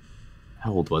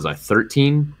 How old was I?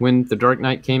 13 when The Dark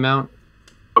Knight came out.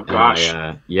 Oh gosh.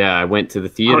 I went to the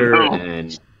theater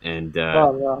and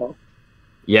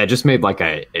it just made like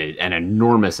an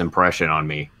enormous impression on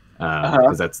me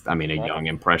because that's a young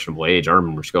impressionable age. I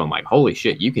remember just going like, holy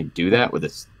shit, you can do that with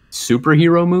a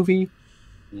superhero movie?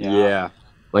 Yeah.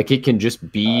 Like it can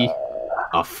just be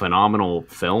a phenomenal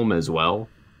film as well.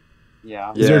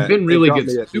 Yeah. There have been really good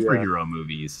superhero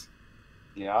movies.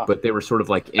 Yeah. But they were sort of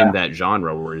like in that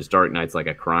genre, whereas Dark Knight's like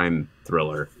a crime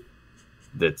thriller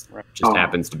that just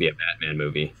happens to be a Batman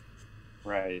movie.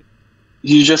 Right.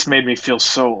 You just made me feel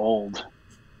so old.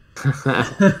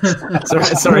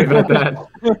 sorry about that.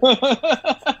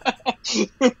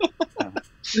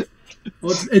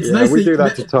 Well, it's nice we do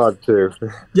that to Todd too.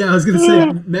 Yeah, I was gonna say,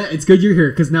 Matt, it's good you're here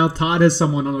because now Todd has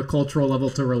someone on a cultural level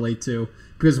to relate to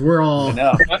because we're all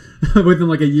within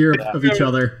like a year of each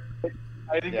other.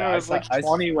 I think I was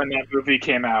 20 when that movie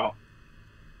came out.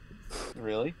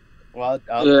 Really? Well,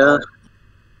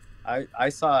 I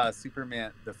saw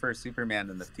Superman, the first Superman,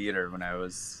 in the theater when I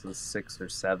was 6 or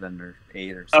 7 or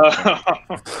 8 or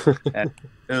something, and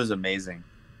it was amazing.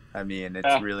 I mean,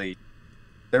 it's really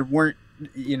there weren't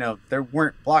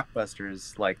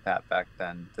blockbusters like that back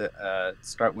then.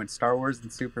 When Star Wars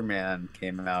and Superman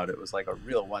came out, it was like a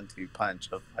real 1-2 punch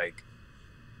of like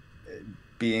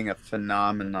being a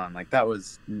phenomenon. Like that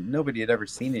was nobody had ever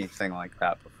seen anything like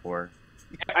that before.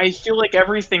 I feel like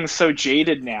everything's so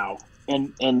jaded now,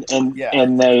 and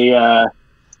they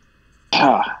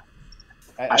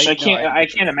I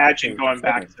can't imagine going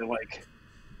back to like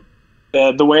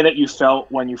the way that you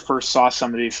felt when you first saw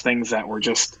some of these things that were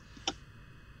just. I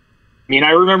mean,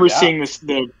 I remember seeing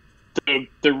the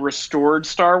restored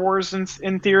Star Wars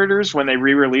in theaters when they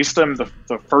re-released them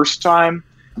the first time.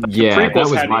 That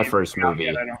was my first movie.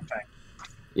 Yet, I don't think.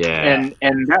 Yeah,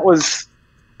 and that was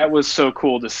so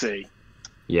cool to see.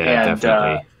 Yeah, and,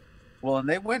 definitely. And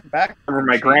they went back. I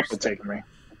remember my grandpa taking me.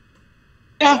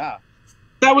 Yeah,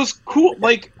 that was cool.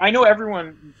 Like I know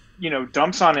everyone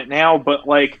dumps on it now, but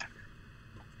like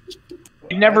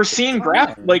you've never seen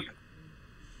graphics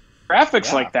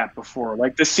like that before.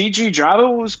 Like the CG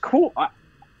Jabba was cool. I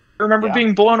remember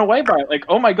being blown away by it. Like,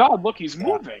 oh my god, look, he's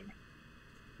moving.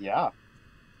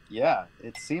 Yeah,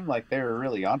 it seemed like they were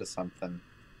really onto something.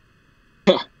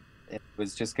 It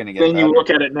was just going to get Then better. you look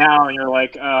at it now and you're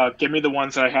like, give me the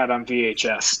ones I had on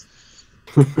VHS.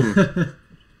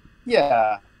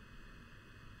 Yeah.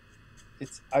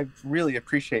 I really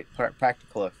appreciate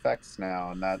practical effects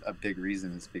now, and that a big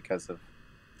reason is because of,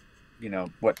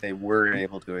 what they were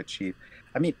able to achieve.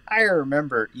 I mean, I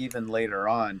remember even later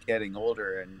on getting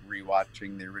older and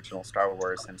rewatching the original Star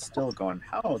Wars and still going,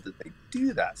 how did they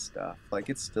do that stuff? Like,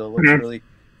 it still looks really...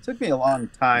 It took me a long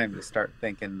time to start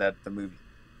thinking that the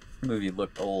movie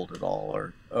looked old at all,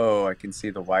 or, oh, I can see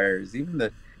the wires.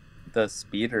 Even the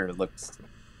speeder looked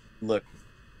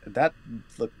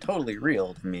totally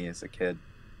real to me as a kid.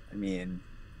 I mean,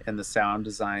 and the sound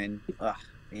design,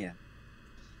 man.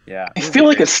 Yeah. I feel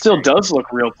like it still does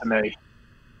look real to me.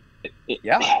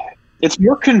 Yeah. It's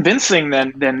more convincing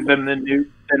than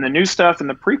the new stuff and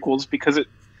the prequels because it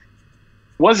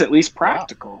was at least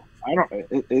practical. Yeah. I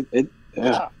don't.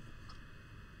 Yeah.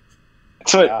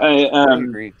 So I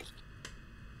agree.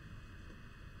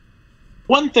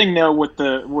 One thing though,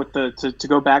 to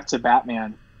go back to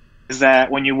Batman, is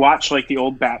that when you watch like the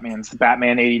old Batmans, the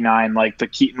Batman '89, like the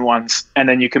Keaton ones, and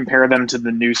then you compare them to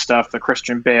the new stuff, the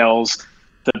Christian Bale's,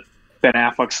 the Ben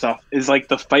Affleck stuff, is like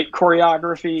the fight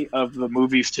choreography of the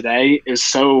movies today is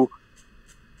so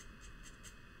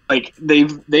like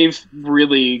they've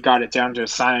really got it down to a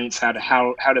science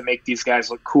how to make these guys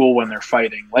look cool when they're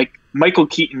fighting. Like Michael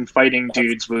Keaton fighting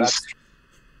dudes was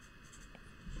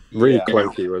really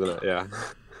clunky, wasn't it? Yeah.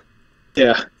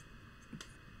 Yeah.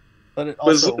 But it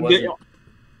also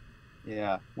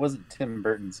wasn't Tim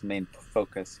Burton's main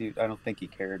focus. I don't think he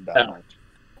cared that much.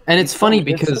 And it's funny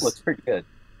because it looks pretty good.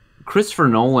 Christopher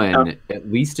Nolan,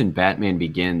 at least in Batman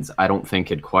Begins, I don't think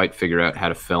had quite figured out how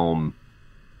to film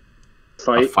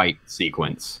a fight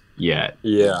sequence yet.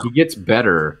 Yeah, he gets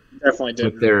better. Definitely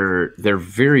did. But they're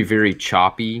very, very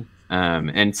choppy,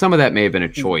 and some of that may have been a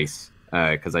choice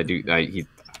because he's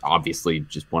obviously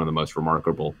just one of the most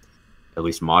remarkable, at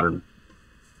least modern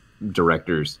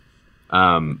directors.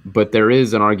 But there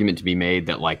is an argument to be made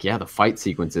that, like, the fight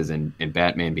sequences in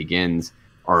Batman Begins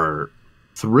are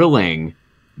thrilling,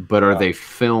 but are they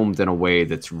filmed in a way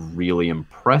that's really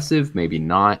impressive? Maybe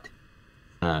not.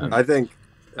 I think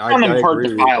I hard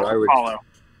agree to with you, follow.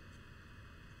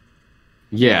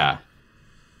 Yeah.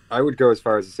 I would go as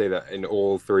far as to say that in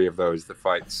all three of those, the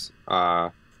fights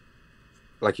are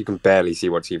like you can barely see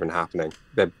what's even happening.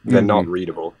 They're not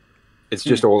readable. It's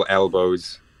just all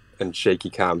elbows and shaky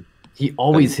cam. He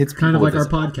always hits kind of like our his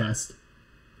podcast.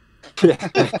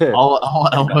 all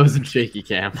elbows and shaky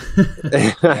cam.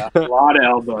 A lot of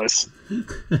elbows.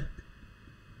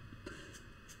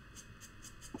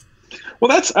 Well,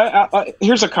 that's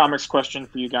here's a comics question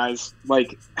for you guys.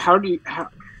 Like, do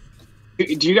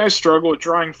you guys struggle with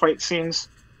drawing fight scenes?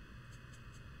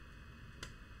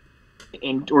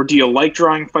 Or do you like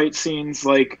drawing fight scenes?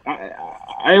 Like,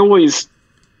 I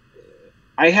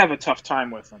have a tough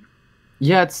time with them.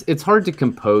 Yeah, it's hard to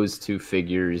compose two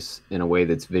figures in a way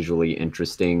that's visually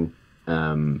interesting,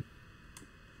 going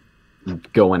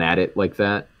at it like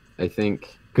that, I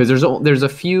think. Because there's a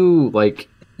few, like,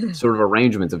 sort of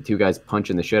arrangements of two guys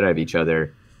punching the shit out of each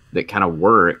other that kind of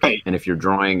work. Right. And if you're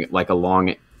drawing, like, a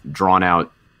long,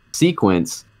 drawn-out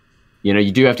sequence,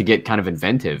 you do have to get kind of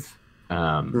inventive.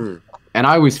 And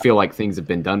I always feel like things have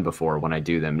been done before when I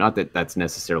do them. Not that that's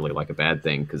necessarily, like, a bad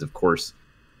thing, because, of course...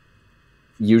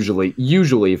 Usually,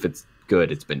 if it's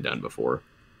good, it's been done before.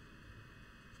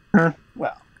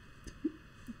 Well,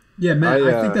 yeah, Matt,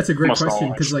 I think that's a great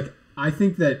question because, like, I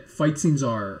think that fight scenes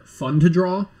are fun to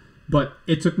draw, but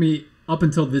it took me up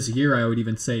until this year, I would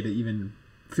even say, to even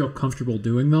feel comfortable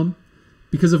doing them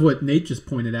because of what Nate just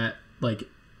pointed at. Like,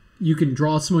 you can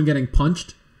draw someone getting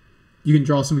punched, you can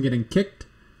draw someone getting kicked,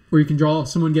 or you can draw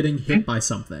someone getting hit by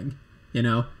something,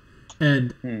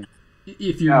 and.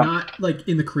 If you're not like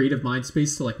in the creative mind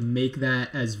space to like make that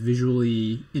as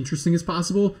visually interesting as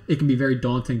possible, it can be very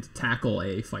daunting to tackle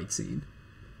a fight scene.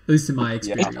 At least in my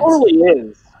experience. It totally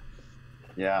is.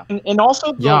 Yeah. And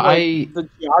also the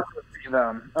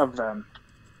geography of them.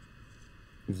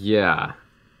 Yeah.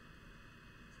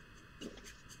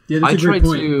 Yeah, that's I a great tried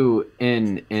point. to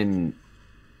in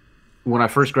when I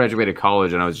first graduated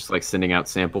college and I was just like sending out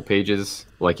sample pages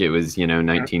like it was,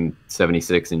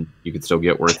 1976 and you could still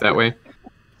get work that way.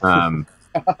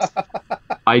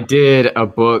 I did a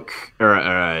book or,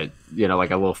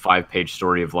 like a little 5-page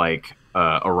story of like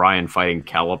Orion fighting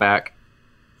Calabac.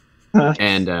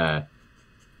 And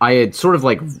I had sort of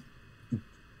like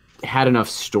had enough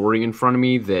story in front of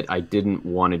me that I didn't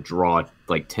want to draw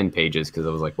like 10 pages because I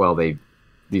was like, well,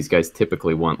 these guys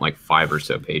typically want like 5 or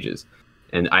so pages.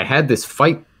 and I had this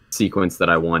fight sequence that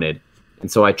I wanted.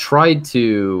 And so I tried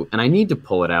to, and I need to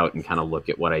pull it out and kind of look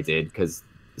at what I did, because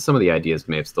some of the ideas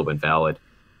may have still been valid.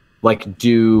 Like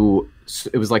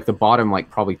it was like the bottom, like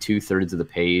probably 2/3 of the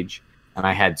page, and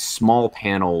I had small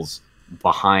panels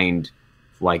behind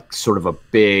like sort of a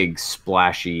big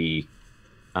splashy,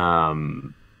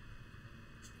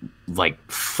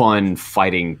 like fun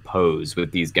fighting pose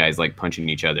with these guys like punching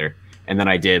each other. And then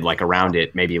I did like around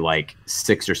it, maybe like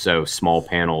 6 or so small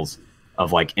panels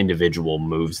of like individual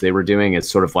moves they were doing. It's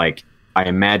sort of like, I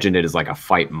imagined it as like a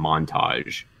fight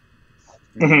montage.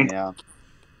 Yeah.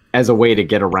 As a way to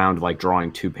get around like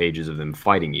drawing 2 pages of them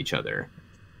fighting each other.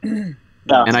 Yeah.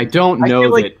 And I don't know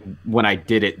feel like that when I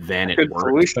did it then it good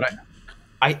worked. solution. But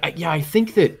I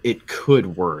think that it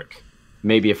could work.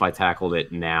 Maybe if I tackled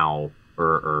it now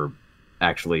or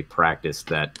actually practiced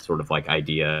that sort of like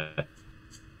idea.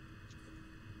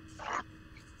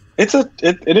 It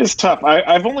is tough.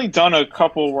 I've only done a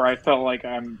couple where I felt like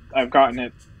I've gotten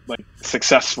it like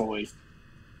successfully.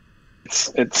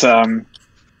 It's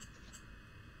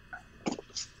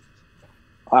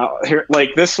here,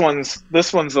 like this one's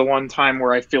the one time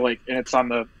where I feel like, and it's on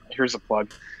the, here's a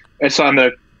plug, it's on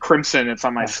the Crimson, it's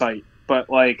on my site, but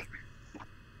like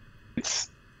it's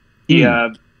Yeah.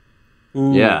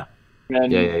 and, Yeah. I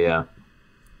mean, Yeah,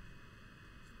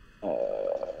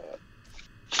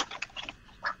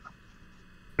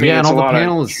 and it's all a the lot of-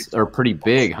 panels are pretty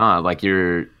big, huh? Like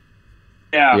you're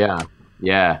yeah.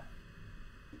 yeah.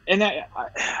 And I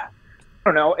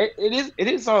don't know.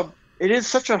 It is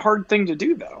such a hard thing to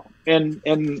do though, and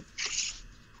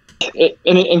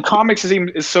comics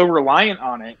is so reliant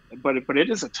on it, but it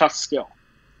is a tough skill.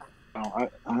 I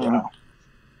don't know.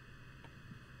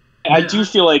 I do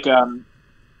feel like the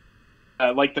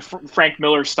Frank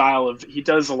Miller style of, he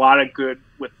does a lot of good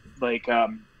with like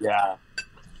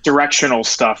directional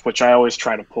stuff, which I always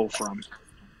try to pull from.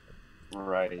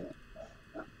 Right.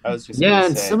 I was just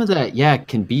And some of that,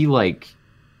 can be like,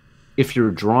 if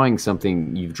you're drawing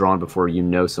something you've drawn before,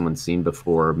 someone's seen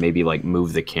before, maybe like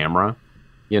move the camera,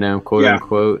 quote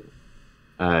unquote,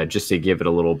 just to give it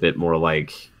a little bit more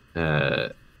like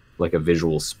a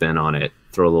visual spin on it,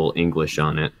 throw a little English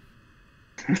on it.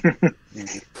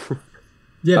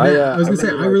 Yeah, man, I was gonna say,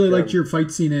 I really liked your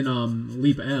fight scene in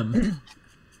Leap M.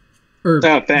 Or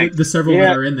the several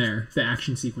that are in there, the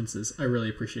action sequences, I really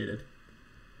appreciated.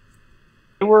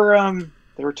 They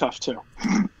were tough too.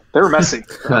 They were messy.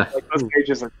 Like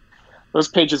those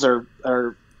pages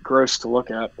are gross to look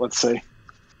at. Let's see.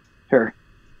 Here.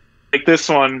 Like this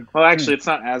one. Well, actually it's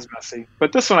not as messy,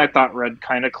 but this one I thought read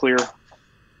kind of clear.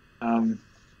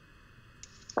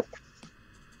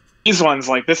 These ones,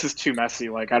 like, this is too messy.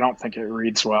 Like, I don't think it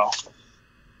reads well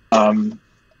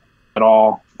at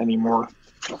all anymore.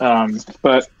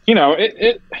 But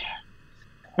it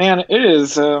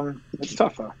is it's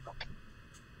tough though.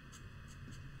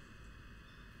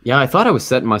 Yeah, I thought I was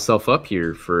setting myself up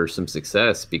here for some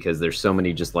success because there's so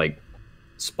many just like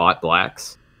spot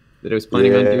blacks that I was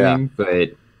planning on doing, but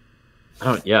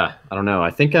I don't know. I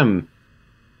think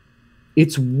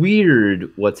it's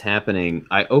weird what's happening.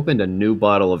 I opened a new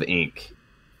bottle of ink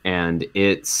and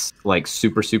it's like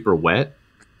super, super wet.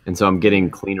 And so I'm getting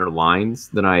cleaner lines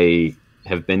than I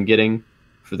have been getting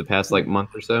for the past like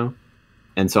month or so.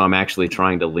 And so I'm actually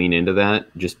trying to lean into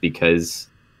that just because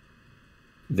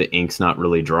the ink's not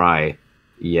really dry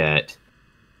yet.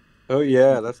 Oh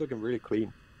yeah, that's looking really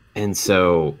clean. And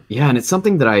so, and it's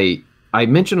something that I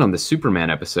mentioned on the Superman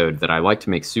episode that I like to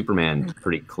make Superman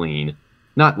pretty clean.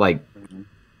 Not like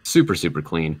super, super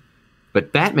clean.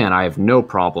 But Batman, I have no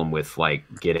problem with like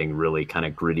getting really kind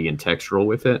of gritty and textural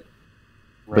with it.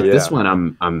 But this one,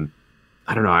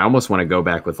 I don't know. I almost want to go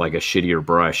back with like a shittier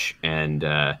brush and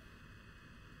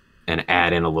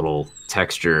add in a little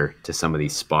texture to some of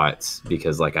these spots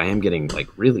because like I am getting like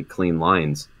really clean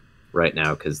lines right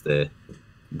now because the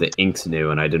ink's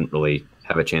new and I didn't really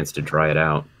have a chance to dry it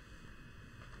out.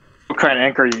 What kind of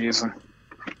ink are you using?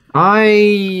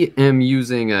 I am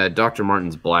using Dr.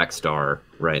 Martin's Black Star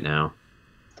right now.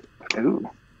 Ooh.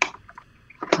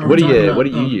 What do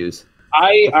you use?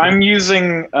 I'm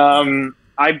using I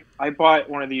bought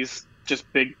one of these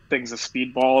just big things of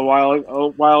Speedball a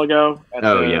while ago at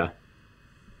the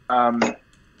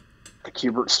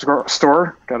Kubert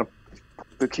store. Got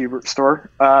the Kubert store.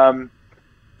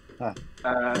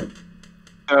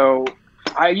 So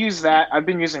I use that. I've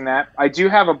been using that. I do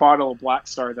have a bottle of Black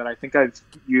Star that I think I've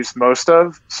used most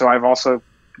of, so I've also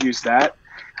used that.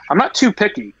 I'm not too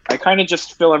picky. I kind of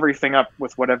just fill everything up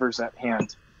with whatever's at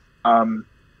hand. I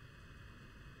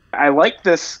like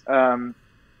this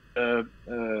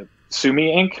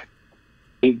Sumi ink.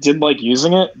 did like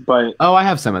using it, but Oh, I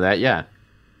have some of that. Yeah,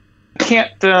 I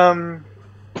can't.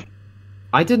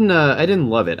 I didn't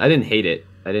love it. I didn't hate it.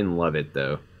 I didn't love it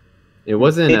though. It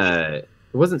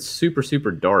wasn't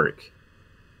super dark.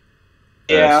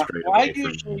 Yeah, straight well, I away from-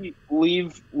 usually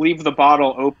leave the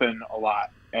bottle open a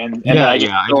lot, and Yeah, I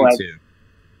just I feel do like too.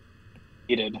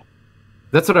 needed.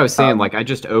 That's what I was saying. Um, Like, I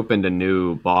just opened a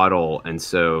new bottle, and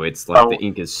so it's like Oh. the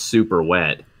ink is super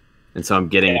wet, and so I'm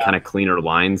getting Yeah. kind of cleaner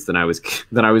lines than I was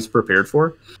prepared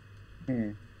for.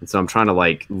 Hmm. And so I'm trying to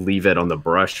like leave it on the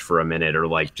brush for a minute, or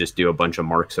like just do a bunch of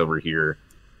marks over here,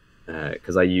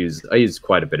 because I use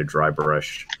quite a bit of dry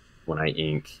brush when I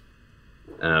ink.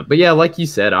 But yeah, like you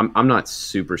said, I'm not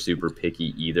super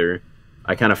picky either.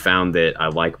 I kind of found that I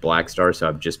like Black Star, so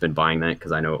I've just been buying that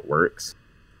because I know it works.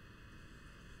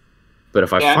 But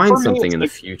if I Yeah, find for me, something it's in the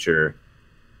like- future,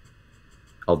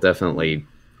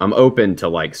 I'm open to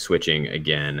like switching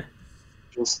again.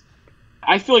 Just,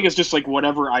 I feel like it's just like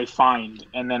whatever I find,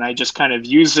 and then I just kind of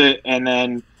use it, and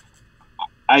then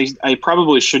I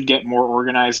probably should get more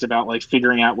organized about like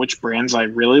figuring out which brands I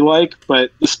really like.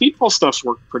 But the Speedball stuff's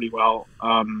worked pretty well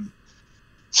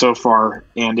so far,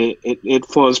 and it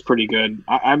flows pretty good.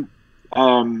 I'm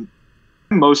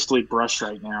mostly brush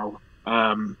right now.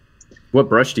 What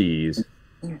brush do you use?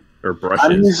 Or I'm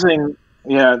brushes? using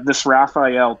this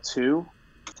Raphael 2.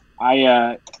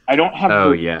 I don't have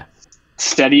Oh the yeah.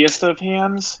 steadiest of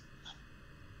hands,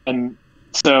 and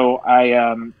so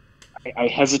I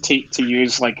hesitate to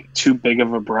use like too big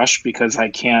of a brush because I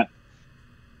can't.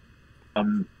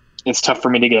 It's tough for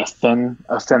me to get a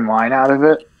thin line out of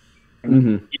it.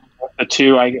 hmm The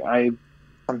 2, I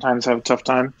sometimes have a tough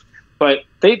time, but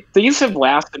these have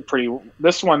lasted pretty.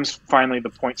 This one's finally the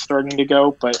point starting to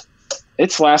go, but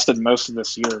it's lasted most of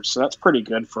this year, so that's pretty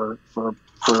good for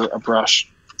a brush.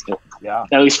 Yeah.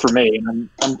 At least for me, and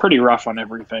I'm pretty rough on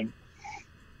everything.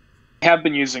 I have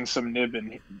been using some nib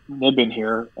in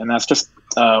here, and that's just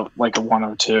like a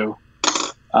 102.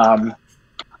 And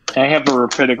I have the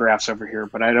rapidographs over here,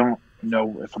 but I don't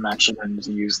know if I'm actually going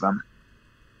to use them.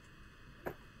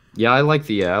 Yeah, I like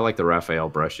the Raphael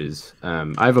brushes.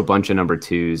 I have a bunch of number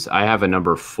 2s. I have a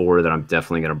number 4 that I'm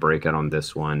definitely going to break out on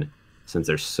this one, since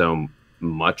there's so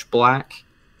much black.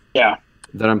 Yeah.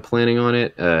 That I'm planning on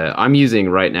it. I'm using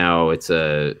right now. It's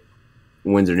a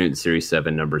Winsor Newton Series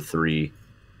 7 number 3.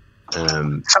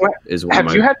 Is one have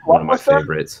of you my had one of my luck with them?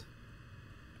 favorites.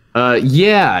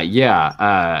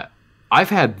 Yeah. I've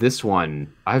had this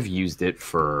one. I've used it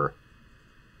for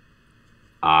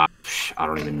I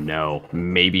don't even know,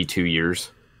 maybe 2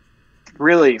 years.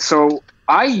 Really? So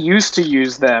I used to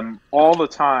use them all the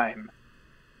time.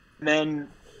 Then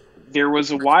there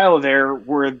was a while there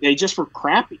where they just were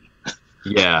crappy.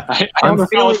 Yeah. I I'm don't know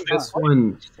feeling if this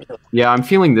one. Yeah, I'm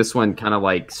feeling this one kind of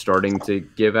like starting to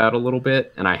give out a little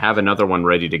bit, and I have another one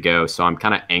ready to go. So I'm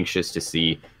kind of anxious to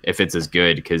see if it's as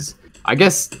good, because I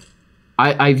guess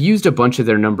I've used a bunch of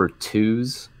their number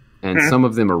 2s, and some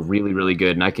of them are really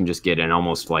good, and I can just get an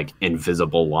almost like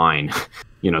invisible line,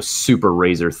 super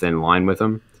razor thin line with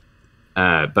them.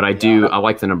 But I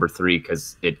like the number 3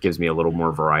 because it gives me a little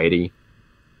more variety.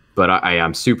 But I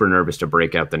am super nervous to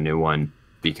break out the new one,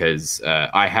 because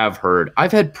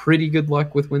I've had pretty good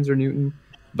luck with Winsor Newton,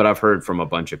 but I've heard from a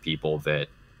bunch of people that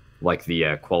like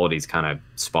the quality's kind of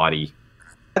spotty.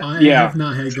 I Yeah. have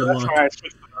not had good That's luck. why I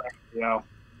switched to them,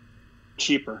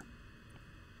 cheaper.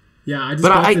 Yeah, I just But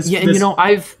bought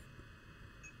this.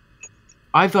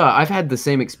 I've had the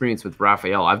same experience with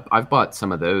Raphael. I've bought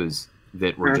some of those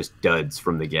that were just duds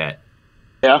from the get.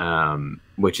 Yeah.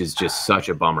 Which is just such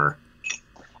a bummer.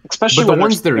 Especially But the when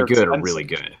ones that they're are good are expensive. really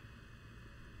good.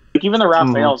 Like, even the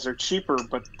Raphaels, they're cheaper,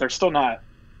 but they're still not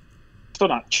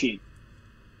cheap.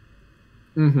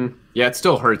 Mm-hmm. Yeah, it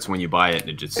still hurts when you buy it and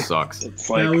it just sucks. It's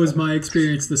like That was my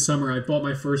experience this summer. I bought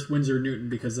my first Winsor Newton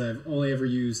because I've only ever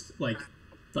used like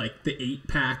the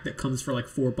 8-pack that comes for like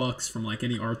 $4 from like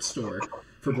any art store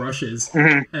for brushes.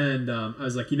 Mhm. And I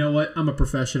was like, you know what? I'm a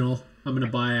professional. I'm gonna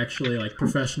buy actually like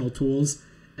professional tools.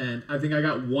 And I think I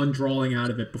got one drawing out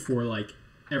of it before like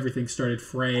everything started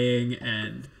fraying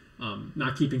and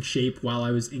not keeping shape while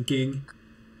I was inking.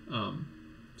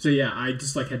 So yeah, I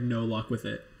just like had no luck with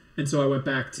it. And so I went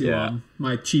back to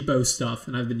my cheapo stuff,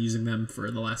 and I've been using them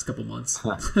for the last couple months.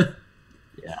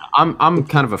 Yeah, I'm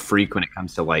kind of a freak when it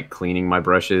comes to like cleaning my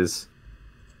brushes.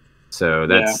 So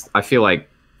I feel like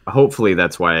hopefully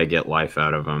that's why I get life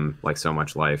out of them, like so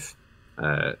much life.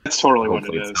 that's totally what it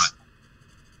Hopefully it's is. not.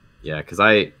 Yeah,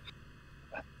 because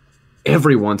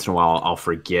every once in a while I'll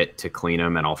forget to clean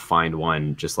them, and I'll find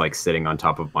one just like sitting on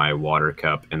top of my water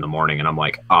cup in the morning, and I'm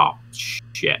like, oh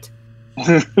shit,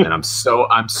 and I'm so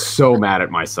mad at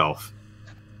myself.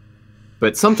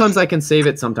 But sometimes I can save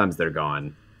it, sometimes they're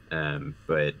gone.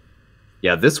 But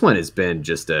yeah, this one has been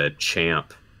just a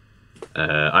champ.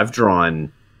 I've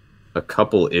drawn a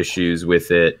couple issues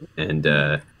with it, and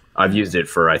I've used it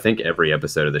for, I think, every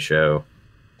episode of the show.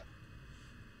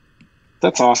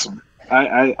 That's awesome.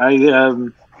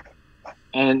 And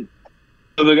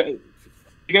so you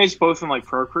guys both in like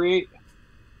Procreate?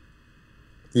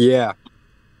 Yeah.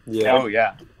 Oh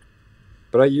yeah.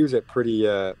 But I use it pretty.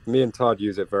 Me and Todd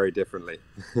use it very differently.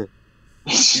 Do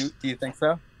you think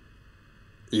so?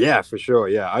 Yeah, for sure.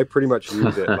 Yeah, I pretty much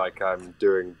use it like I'm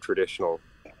doing traditional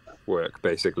work,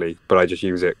 basically. But I just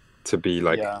use it to be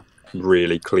like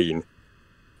really clean.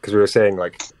 Because we were saying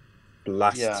like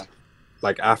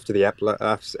like after the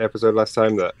episode last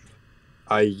time that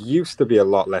I used to be a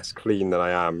lot less clean than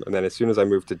I am, and then as soon as I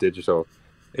moved to digital,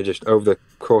 it just over the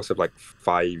course of like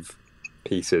 5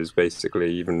 pieces,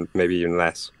 basically, maybe even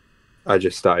less, I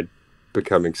just started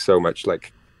becoming so much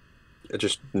like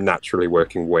just naturally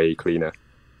working way cleaner.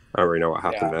 I don't really know what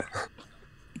happened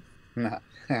there.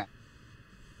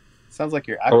 Sounds like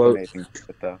you're acclimating to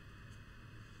it, though.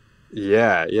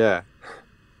 Yeah,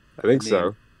 I think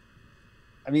so.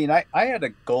 I mean, I had a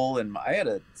goal I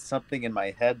had something in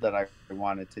my head that I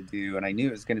wanted to do, and I knew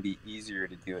it was going to be easier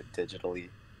to do it digitally.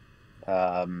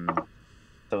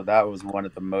 So that was one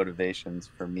of the motivations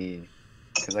for me,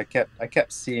 because I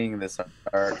kept seeing this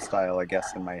art style, I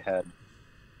guess, in my head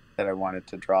that I wanted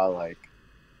to draw like.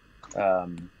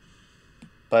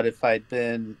 But if I'd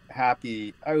been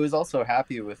happy, I was also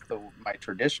happy with my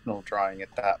traditional drawing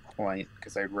at that point,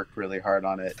 because I'd worked really hard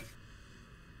on it.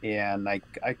 And I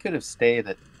could have stayed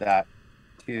at that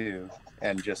too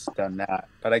and just done that.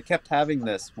 But I kept having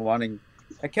this I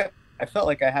felt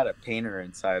like I had a painter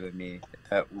inside of me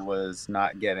that was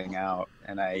not getting out.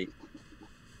 And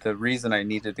the reason I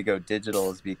needed to go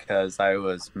digital is because I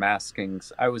was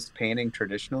painting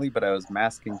traditionally, but I was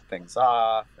masking things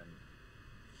off.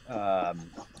 And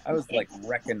I was like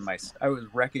wrecking my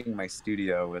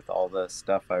studio with all the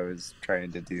stuff I was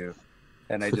trying to do.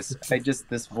 And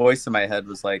this voice in my head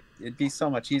was like, it'd be so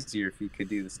much easier if you could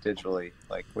do this digitally.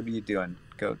 Like, what are you doing?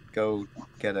 Go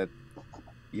get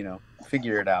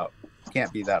figure it out. It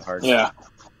can't be that hard. Yeah.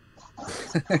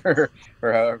 or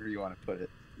however you want to put it.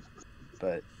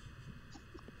 But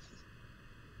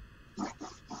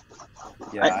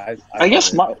yeah, I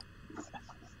guess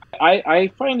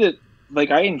I find it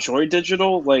like I enjoy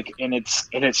digital, like, and it's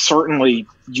certainly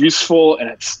useful, and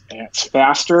it's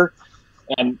faster.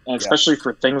 And especially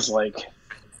for things like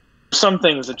some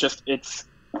things, it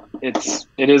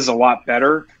is a lot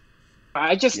better.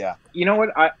 I just, you know what?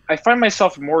 I find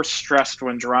myself more stressed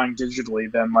when drawing digitally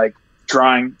than like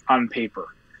drawing on paper.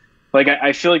 Like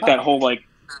I feel like that whole like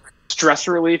stress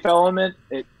relief element,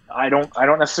 I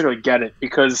don't necessarily get it,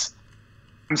 because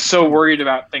I'm so worried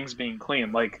about things being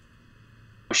clean. Like,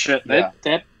 oh shit, that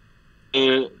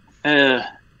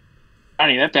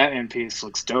Batman piece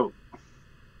looks dope.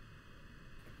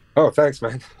 Oh, thanks,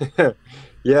 man.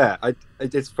 Yeah,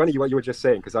 it's funny what you were just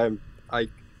saying, because I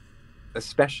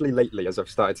especially lately, as I've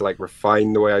started to like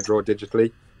refine the way I draw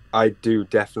digitally, I do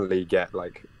definitely get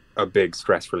like a big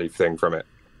stress relief thing from it.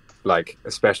 Like,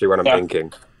 especially when I'm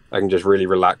thinking, I can just really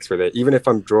relax with it. Even if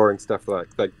I'm drawing stuff like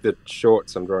the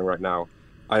shorts I'm drawing right now,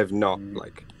 I have not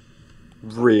like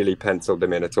really penciled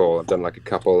them in at all. I've done like a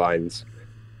couple lines,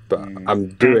 but I'm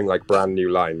doing like brand new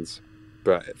lines.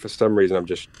 But for some reason, I'm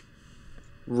just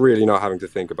really not having to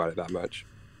think about it that much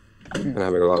and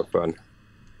having a lot of fun.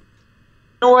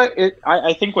 You know what?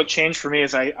 I think what changed for me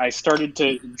is I started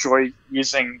to enjoy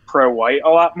using Pro White a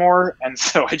lot more, and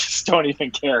so I just don't even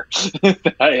care.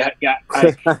 I'm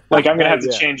gonna have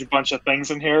to change a bunch of things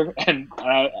in here, and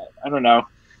I don't know.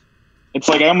 It's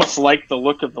like I almost like the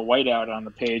look of the whiteout on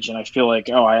the page, and I feel like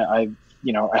I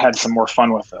had some more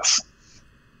fun with this.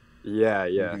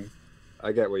 Yeah.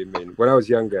 I get what you mean. When I was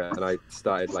younger and I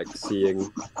started like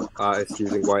seeing artists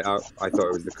using whiteout, I thought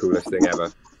it was the coolest thing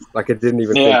ever. Like, I didn't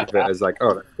even think of it as like,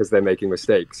 oh, because they're making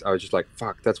mistakes. I was just like,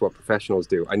 fuck, that's what professionals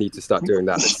do. I need to start doing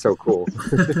that. It's so cool.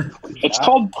 It's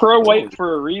called Pro White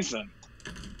for a reason.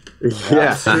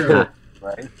 Yeah. True.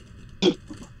 Right?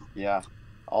 Yeah.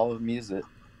 All of them use it.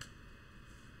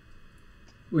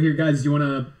 Well, here, guys, do you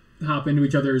want to hop into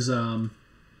each other's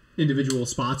individual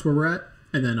spots where we're at,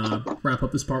 and then wrap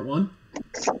up this part 1?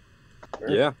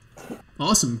 Yeah.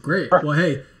 Awesome. Great. Well,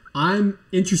 hey, I'm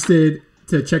interested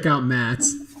to check out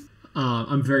Matt's.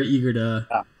 I'm very eager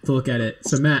to look at it.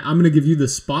 So, Matt, I'm going to give you the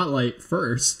spotlight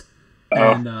first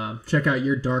and check out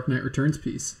your Dark Knight Returns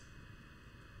piece.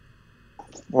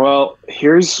 Well,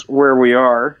 here's where we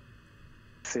are.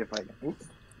 Let's see if I can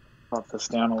pop this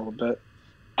down a little bit.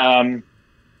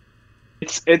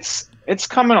 It's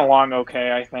coming along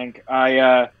okay. I think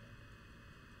I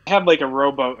had like a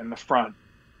rowboat in the front,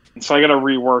 and so I got to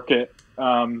rework it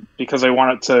because I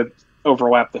want it to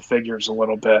overlap the figures a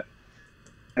little bit.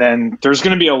 And there's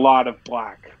going to be a lot of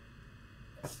black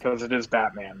because it is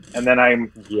Batman, and then I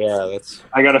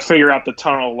got to figure out the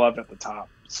tonal love at the top.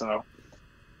 So,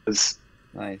 Nice.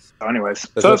 so anyways,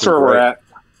 so that's where we're at.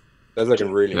 That's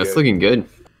looking really That's good. looking good.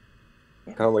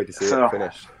 Can't wait to see So- it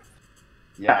finished.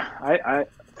 Yeah, I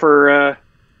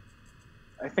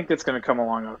think it's going to come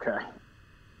along okay.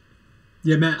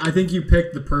 Yeah, Matt, I think you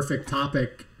picked the perfect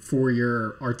topic for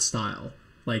your art style.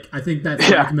 Like, I think that Yeah.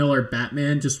 Frank Miller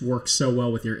Batman just works so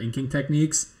well with your inking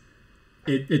techniques.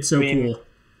 It's so cool.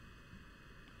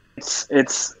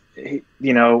 It's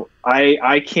you know,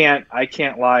 I can't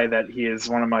lie that he is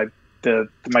one of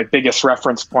my biggest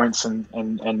reference points and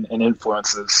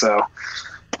influences. So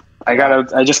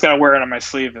I just gotta wear it on my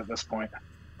sleeve at this point.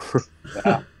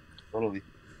 Yeah, totally.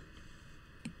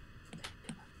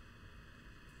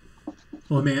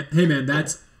 Well, man, hey man,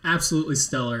 that's absolutely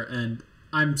stellar, and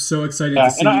I'm so excited Yeah,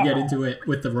 to see and you I- get into it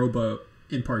with the rowboat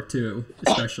in part 2,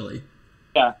 especially.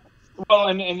 Yeah. Well,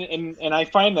 and I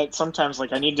find that sometimes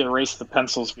like I need to erase the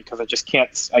pencils because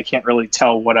I can't really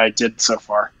tell what I did so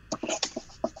far.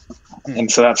 And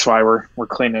so that's why we're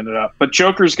cleaning it up. But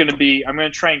Joker's going to be I'm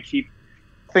going to try and keep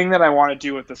the thing that I want to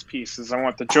do with this piece is I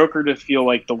want the Joker to feel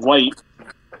like the light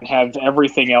and have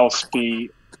everything else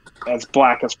be as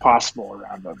black as possible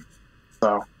around him.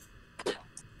 So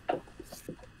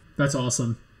That's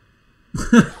awesome.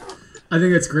 I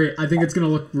think that's great. I think it's going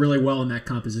to look really well in that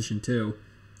composition, too,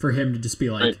 for him to just be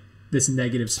like Right. this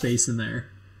negative space in there.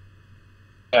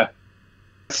 yeah.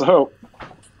 That's the hope.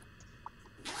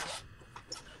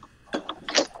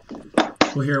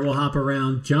 Well, here, we'll hop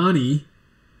around. Johnny,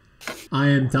 I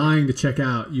am dying to check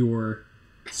out your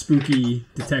spooky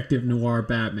detective noir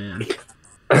Batman.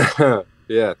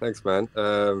 Yeah, thanks, man.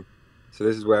 So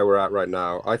this is where we're at right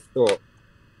now. I thought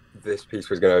this piece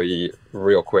was going to be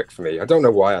real quick for me. I don't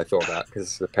know why I thought that,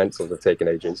 because the pencils have taken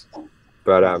ages.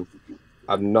 But I'm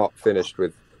not finished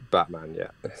with Batman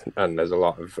yet, and there's a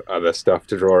lot of other stuff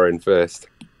to draw in first.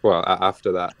 Well,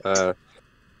 after that.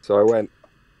 So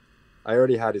I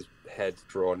already had his head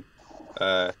drawn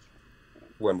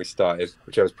when we started,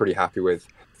 which I was pretty happy with.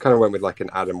 Kind of went with like an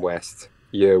Adam West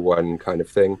year one kind of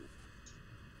thing,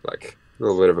 like a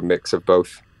little bit of a mix of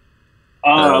both. Oh,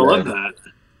 I love that.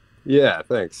 Yeah,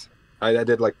 thanks. I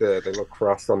did like the little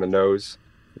cross on the nose,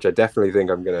 which I definitely think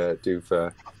I'm gonna do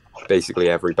for basically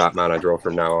every Batman I draw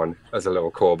from now on as a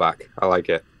little callback. I like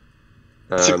it.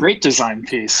 It's a great design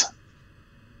piece.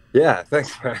 Yeah,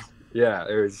 thanks, man. Yeah,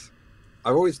 it was.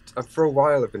 For a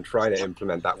while, I've been trying to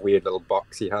implement that weird little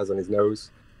box he has on his nose,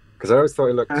 because I always thought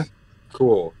it looked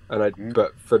cool, but I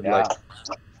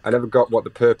never got what the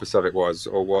purpose of it was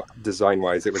or what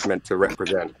design-wise it was meant to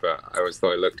represent. But I always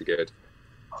thought it looked good.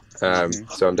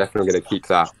 So I'm definitely going to keep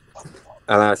that.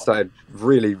 And I started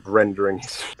really rendering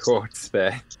his shorts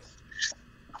there.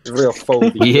 Real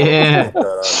foldy. Yeah.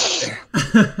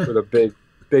 With a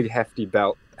big hefty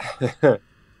belt.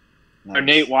 Oh,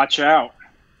 Nate, watch out.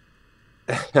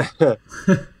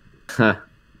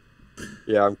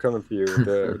 Yeah, I'm coming for you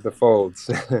with the folds.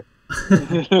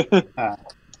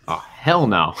 Oh, hell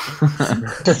no.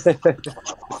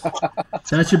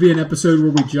 That should be an episode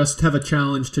where we just have a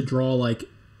challenge to draw like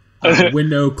a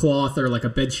window cloth or like a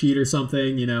bed sheet or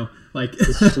something, you know, like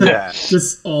Yeah.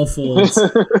 just all folds.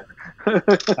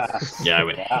 Yeah, I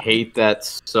would hate that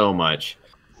so much.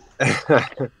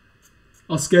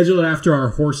 I'll schedule it after our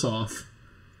horse off.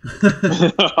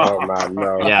 Oh man,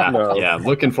 no. Yeah, no. yeah.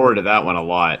 Looking forward to that one a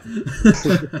lot.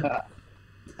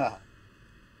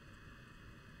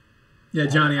 Yeah,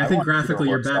 Johnny, I think want to graphically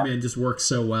your know what's Batman just works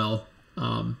so well.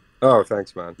 Oh,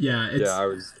 thanks, man. Yeah, it's I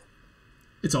was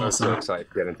so awesome. excited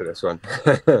to get into this one.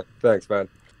 Thanks, man.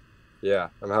 Yeah,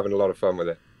 I'm having a lot of fun with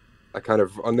it. I kind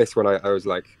of on this one, I was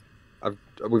like,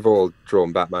 we've all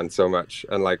drawn Batman so much,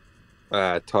 and like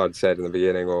Todd said in the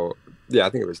beginning, I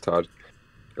think it was Todd.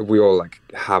 We all like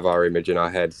have our image in our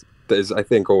heads. There's, I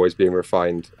think, always being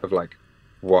refined of like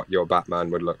what your Batman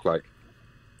would look like.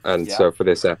 And so for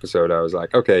this episode, I was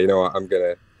like, okay, you know what? I'm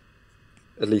gonna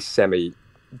at least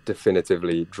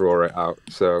semi-definitively draw it out.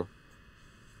 So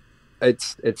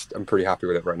I'm pretty happy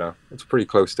with it right now. It's pretty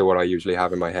close to what I usually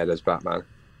have in my head as Batman.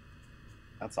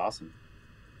 That's awesome.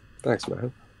 Thanks,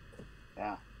 man.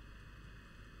 Yeah.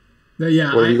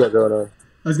 Yeah, What have you got going on?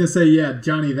 I was gonna say, yeah,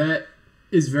 Johnny, that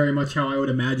is very much how I would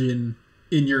imagine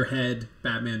in your head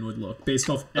Batman would look, based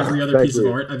off every other Thank piece you.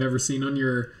 of art I've ever seen on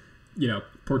your,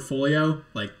 portfolio.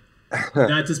 Like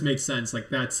that just makes sense. Like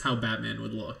that's how Batman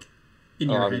would look in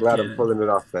your I'm head glad canon. I'm pulling it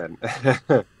off then.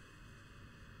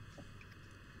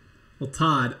 Well,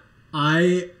 Todd,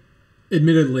 I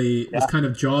admittedly was kind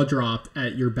of jaw dropped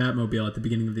at your Batmobile at the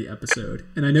beginning of the episode,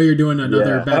 and I know you're doing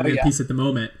another Yeah. Batman yeah. piece at the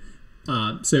moment.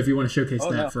 So if you want to showcase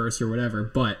that no. first or whatever,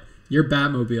 but your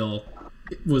Batmobile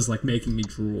was like making me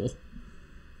drool.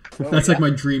 That's like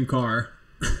my dream car.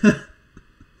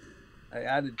 I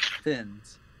added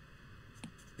fins,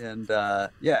 and I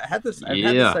had this. I've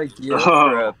had Yeah. this idea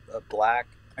for a black.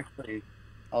 Actually,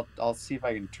 I'll see if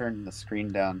I can turn the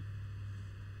screen down.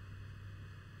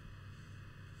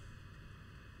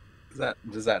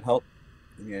 Does that help?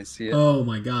 You guys see it? Oh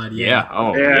my god, yeah. Yeah.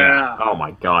 Oh Yeah. yeah. Oh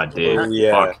my god, dude. Oh,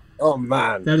 yeah. Fuck. Oh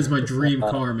man. That is my dream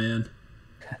car, man.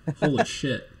 Holy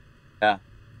shit.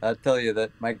 I'll tell you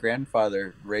that my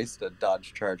grandfather raced a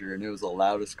Dodge Charger, and it was the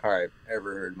loudest car I've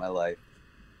ever heard in my life.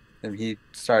 And he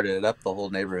started it up, the whole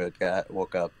neighborhood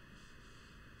woke up.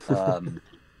 Yeah,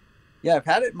 I've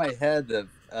had it in my head of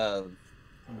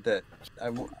that.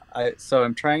 So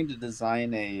I'm trying to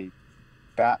design a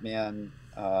Batman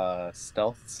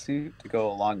stealth suit to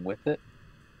go along with it.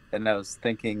 And I was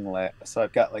thinking, so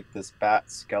I've got this bat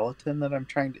skeleton that I'm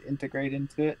trying to integrate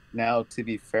into it. Now, to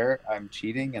be fair, I'm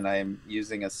cheating and I'm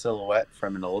using a silhouette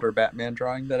from an older Batman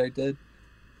drawing that I did.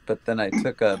 But then I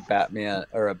took a Batman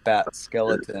or a bat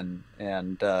skeleton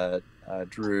and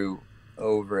drew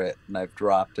over it, and I've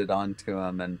dropped it onto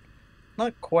him. And I'm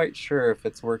not quite sure if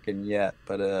it's working yet,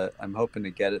 but I'm hoping to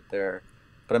get it there.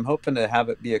 But I'm hoping to have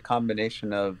it be a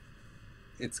combination of,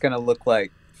 it's going to look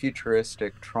like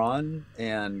futuristic Tron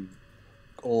and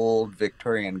old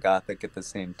Victorian Gothic at the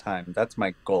same time. That's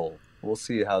my goal. We'll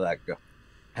see how that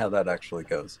actually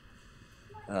goes,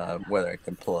 whether I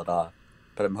can pull it off.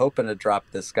 But I'm hoping to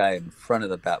drop this guy in front of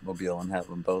the Batmobile and have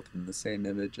them both in the same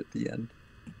image at the end.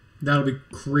 That'll be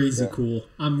crazy cool.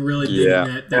 I'm really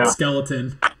digging that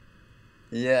skeleton.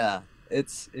 Yeah,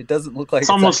 it doesn't look like It's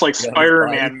almost like actually on his body.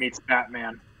 Spider-Man meets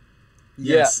Batman.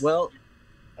 Yes. Yeah, well,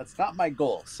 that's not my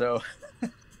goal. So,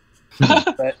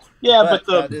 But that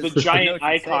the is- giant I know what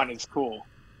you're icon saying. is cool.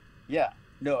 yeah,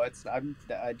 no, I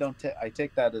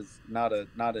take that as not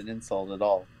an insult at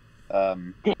all.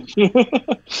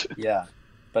 Yeah,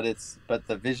 but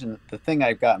the thing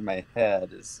I've got in my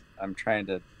head is I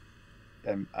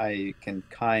can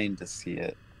kind of see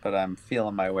it, but I'm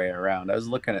feeling my way around. I was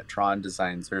looking at Tron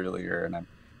designs earlier, and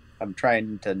I'm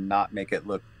trying to not make it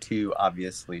look too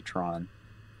obviously Tron.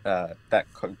 That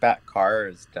car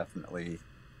is definitely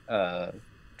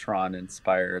Tron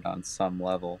inspired on some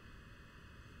level,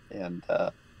 and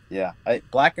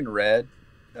black and red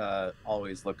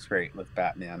always looks great with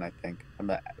Batman. I think I'm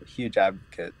a huge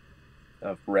advocate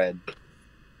of red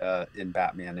in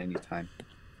Batman anytime.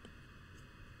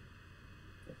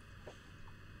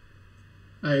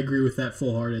 I agree with that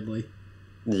full-heartedly.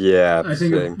 Yeah. I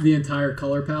think same. of the entire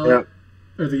color palette,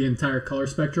 or the entire color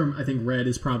spectrum, I think red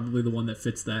is probably the one that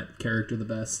fits that character the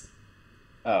best.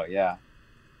 Oh yeah.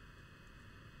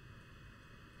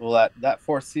 Well, that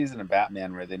fourth season of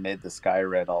Batman where they made the sky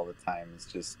red all the time is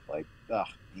just like, oh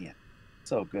man,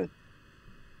 so good.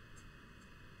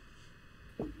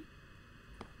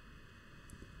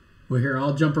 Well, here,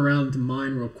 I'll jump around to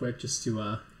mine real quick just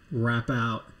to wrap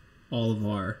out all of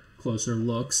our closer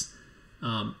looks.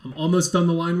 I'm almost done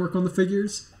the line work on the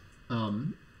figures.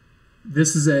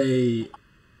 This is a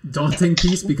daunting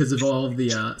piece because of all of the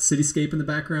cityscape in the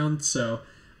background, so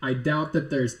I doubt that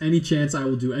there's any chance I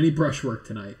will do any brushwork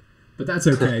tonight. But that's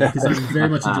okay, because I'm very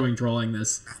much enjoying drawing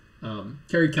this.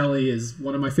 Carrie Kelly is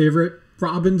one of my favorite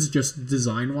Robins, just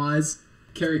design-wise.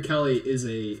 Carrie Kelly is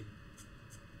a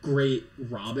great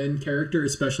Robin character,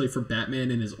 especially for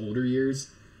Batman in his older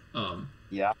years.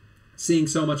 Yeah. Seeing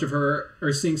so much of her,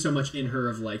 or seeing so much in her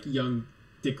of like young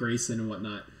Dick Grayson and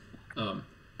whatnot,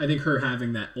 I think her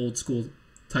having that old school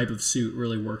type of suit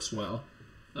really works well.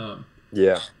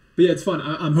 Yeah. But yeah, it's fun.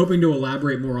 I'm hoping to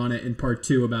elaborate more on it in part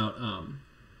 2 about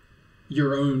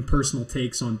your own personal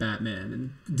takes on Batman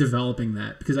and developing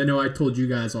that. Because I know I told you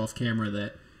guys off camera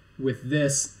that with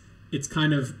this, it's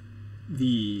kind of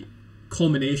the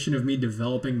culmination of me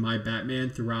developing my Batman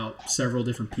throughout several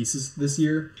different pieces this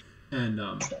year. And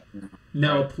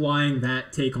now applying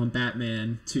that take on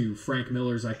Batman to Frank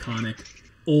Miller's iconic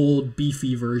old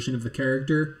beefy version of the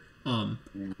character,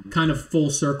 kind of full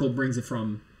circle brings it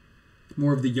from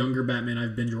more of the younger Batman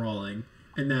I've been drawing,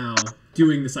 and now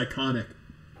doing this iconic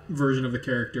version of the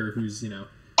character who's,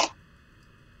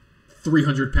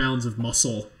 300 pounds of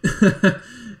muscle,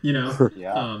 Yeah.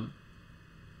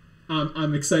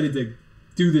 I'm excited to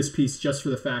do this piece just for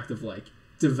the fact of like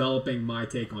developing my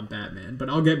take on Batman, but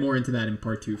I'll get more into that in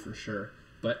part 2 for sure.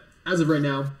 But as of right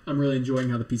now, I'm really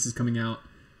enjoying how the piece is coming out,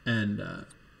 and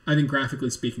I think graphically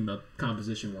speaking, the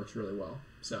composition works really well.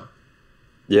 So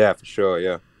Yeah, for sure.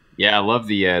 Yeah. Yeah, I love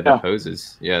the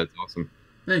poses. Yeah, it's awesome.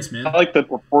 thanks, man. I like the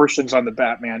proportions on the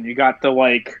Batman. You got the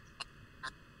like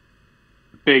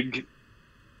big.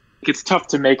 It's tough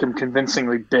to make him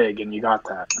convincingly big, and you got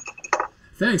that.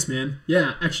 Thanks, man.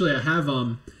 Yeah, actually, I have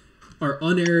our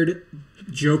unaired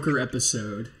Joker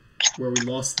episode where we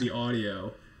lost the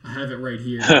audio. I have it right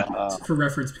here for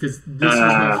reference because this is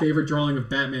my favorite drawing of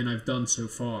Batman I've done so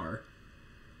far.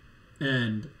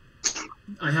 And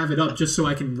I have it up just so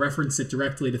I can reference it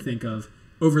directly to think of,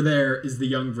 over there is the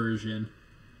young version.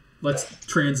 Let's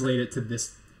translate it to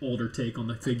this older take on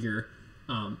the figure.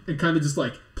 And kind of just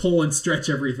like pull and stretch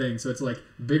everything. So it's like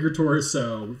bigger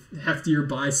torso, heftier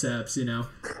biceps, you know.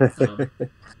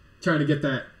 Trying to get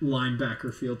that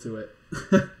linebacker feel to it.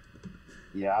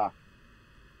 Yeah.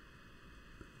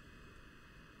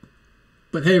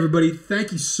 But hey, everybody,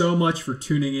 thank you so much for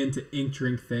tuning in to Ink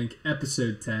Drink Think,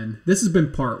 episode 10. This has been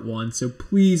part 1, so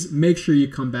please make sure you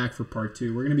come back for part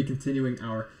 2. We're going to be continuing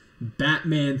our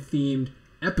Batman-themed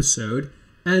episode.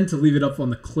 And to leave it up on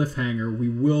the cliffhanger, we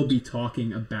will be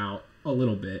talking about a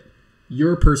little bit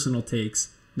your personal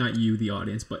takes, not you, the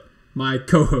audience, but my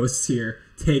co-hosts here,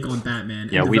 take on Batman.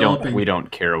 Yeah, we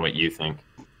don't care what you think.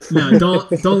 No,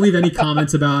 don't leave any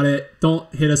comments about it.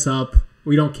 Don't hit us up.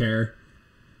 We don't care.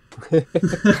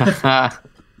 But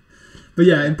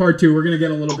yeah, in part 2, we're going to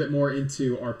get a little bit more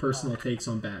into our personal takes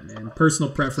on Batman.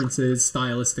 Personal preferences,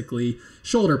 stylistically,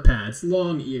 shoulder pads,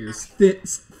 long ears,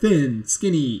 thin,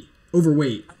 skinny,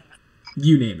 overweight.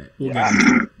 You name it. We'll get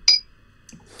into it.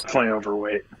 Definitely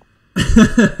overweight.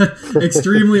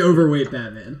 Extremely overweight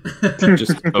Batman.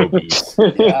 Just obese.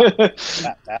 Yeah.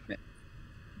 Batman.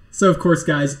 So, of course,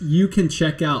 guys, you can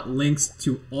check out links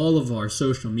to all of our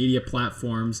social media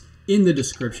platforms in the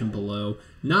description below.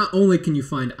 Not only can you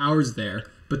find ours there,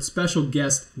 but special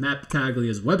guest Matt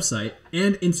Battaglia's website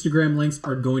and Instagram links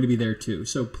are going to be there too.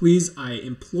 So please, I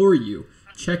implore you,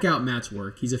 check out Matt's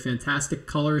work. He's a fantastic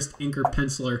colorist, inker,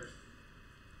 penciler,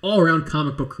 all-around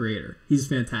comic book creator. He's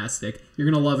fantastic. You're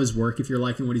going to love his work if you're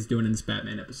liking what he's doing in this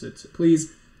Batman episode. So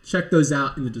please check those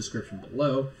out in the description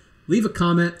below. Leave a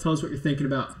comment. Tell us what you're thinking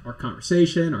about our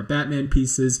conversation, our Batman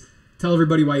pieces. Tell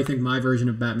everybody why you think my version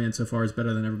of Batman so far is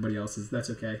better than everybody else's. That's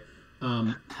okay.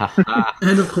 And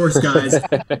of course, guys,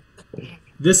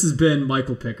 this has been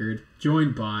Michael Pickard,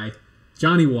 joined by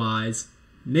Johnny Wise,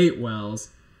 Nate Wells,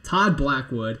 Todd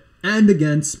Blackwood, and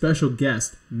again, special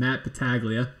guest Matt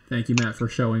Battaglia. Thank you, Matt, for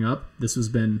showing up. This has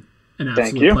been an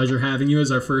absolute pleasure having you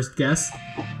as our first guest.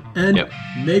 And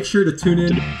make sure to tune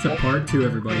in to part 2,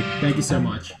 everybody. Thank you so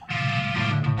much.